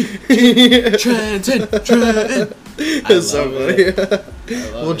 Jerry, Trenton. It's so funny.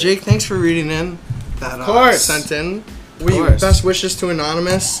 Well, Jake, thanks for reading in that sent in. Best wishes to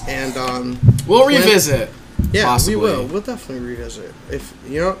Anonymous, and we'll Clint, revisit. Yeah, possibly. we will. We'll definitely revisit. If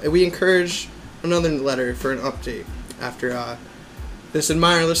we encourage another letter for an update after this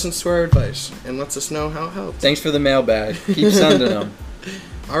admirer listens to our advice and lets us know how it helps. Thanks for the mailbag. Keep sending them.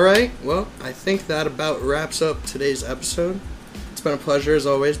 All right. Well, I think that about wraps up today's episode. It's been a pleasure as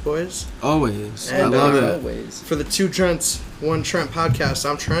always, boys. Always. And, I love it. Always. For the Two Trents, One Trent podcast,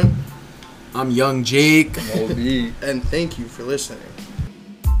 I'm Trent. I'm young Jake. OB. And thank you for listening.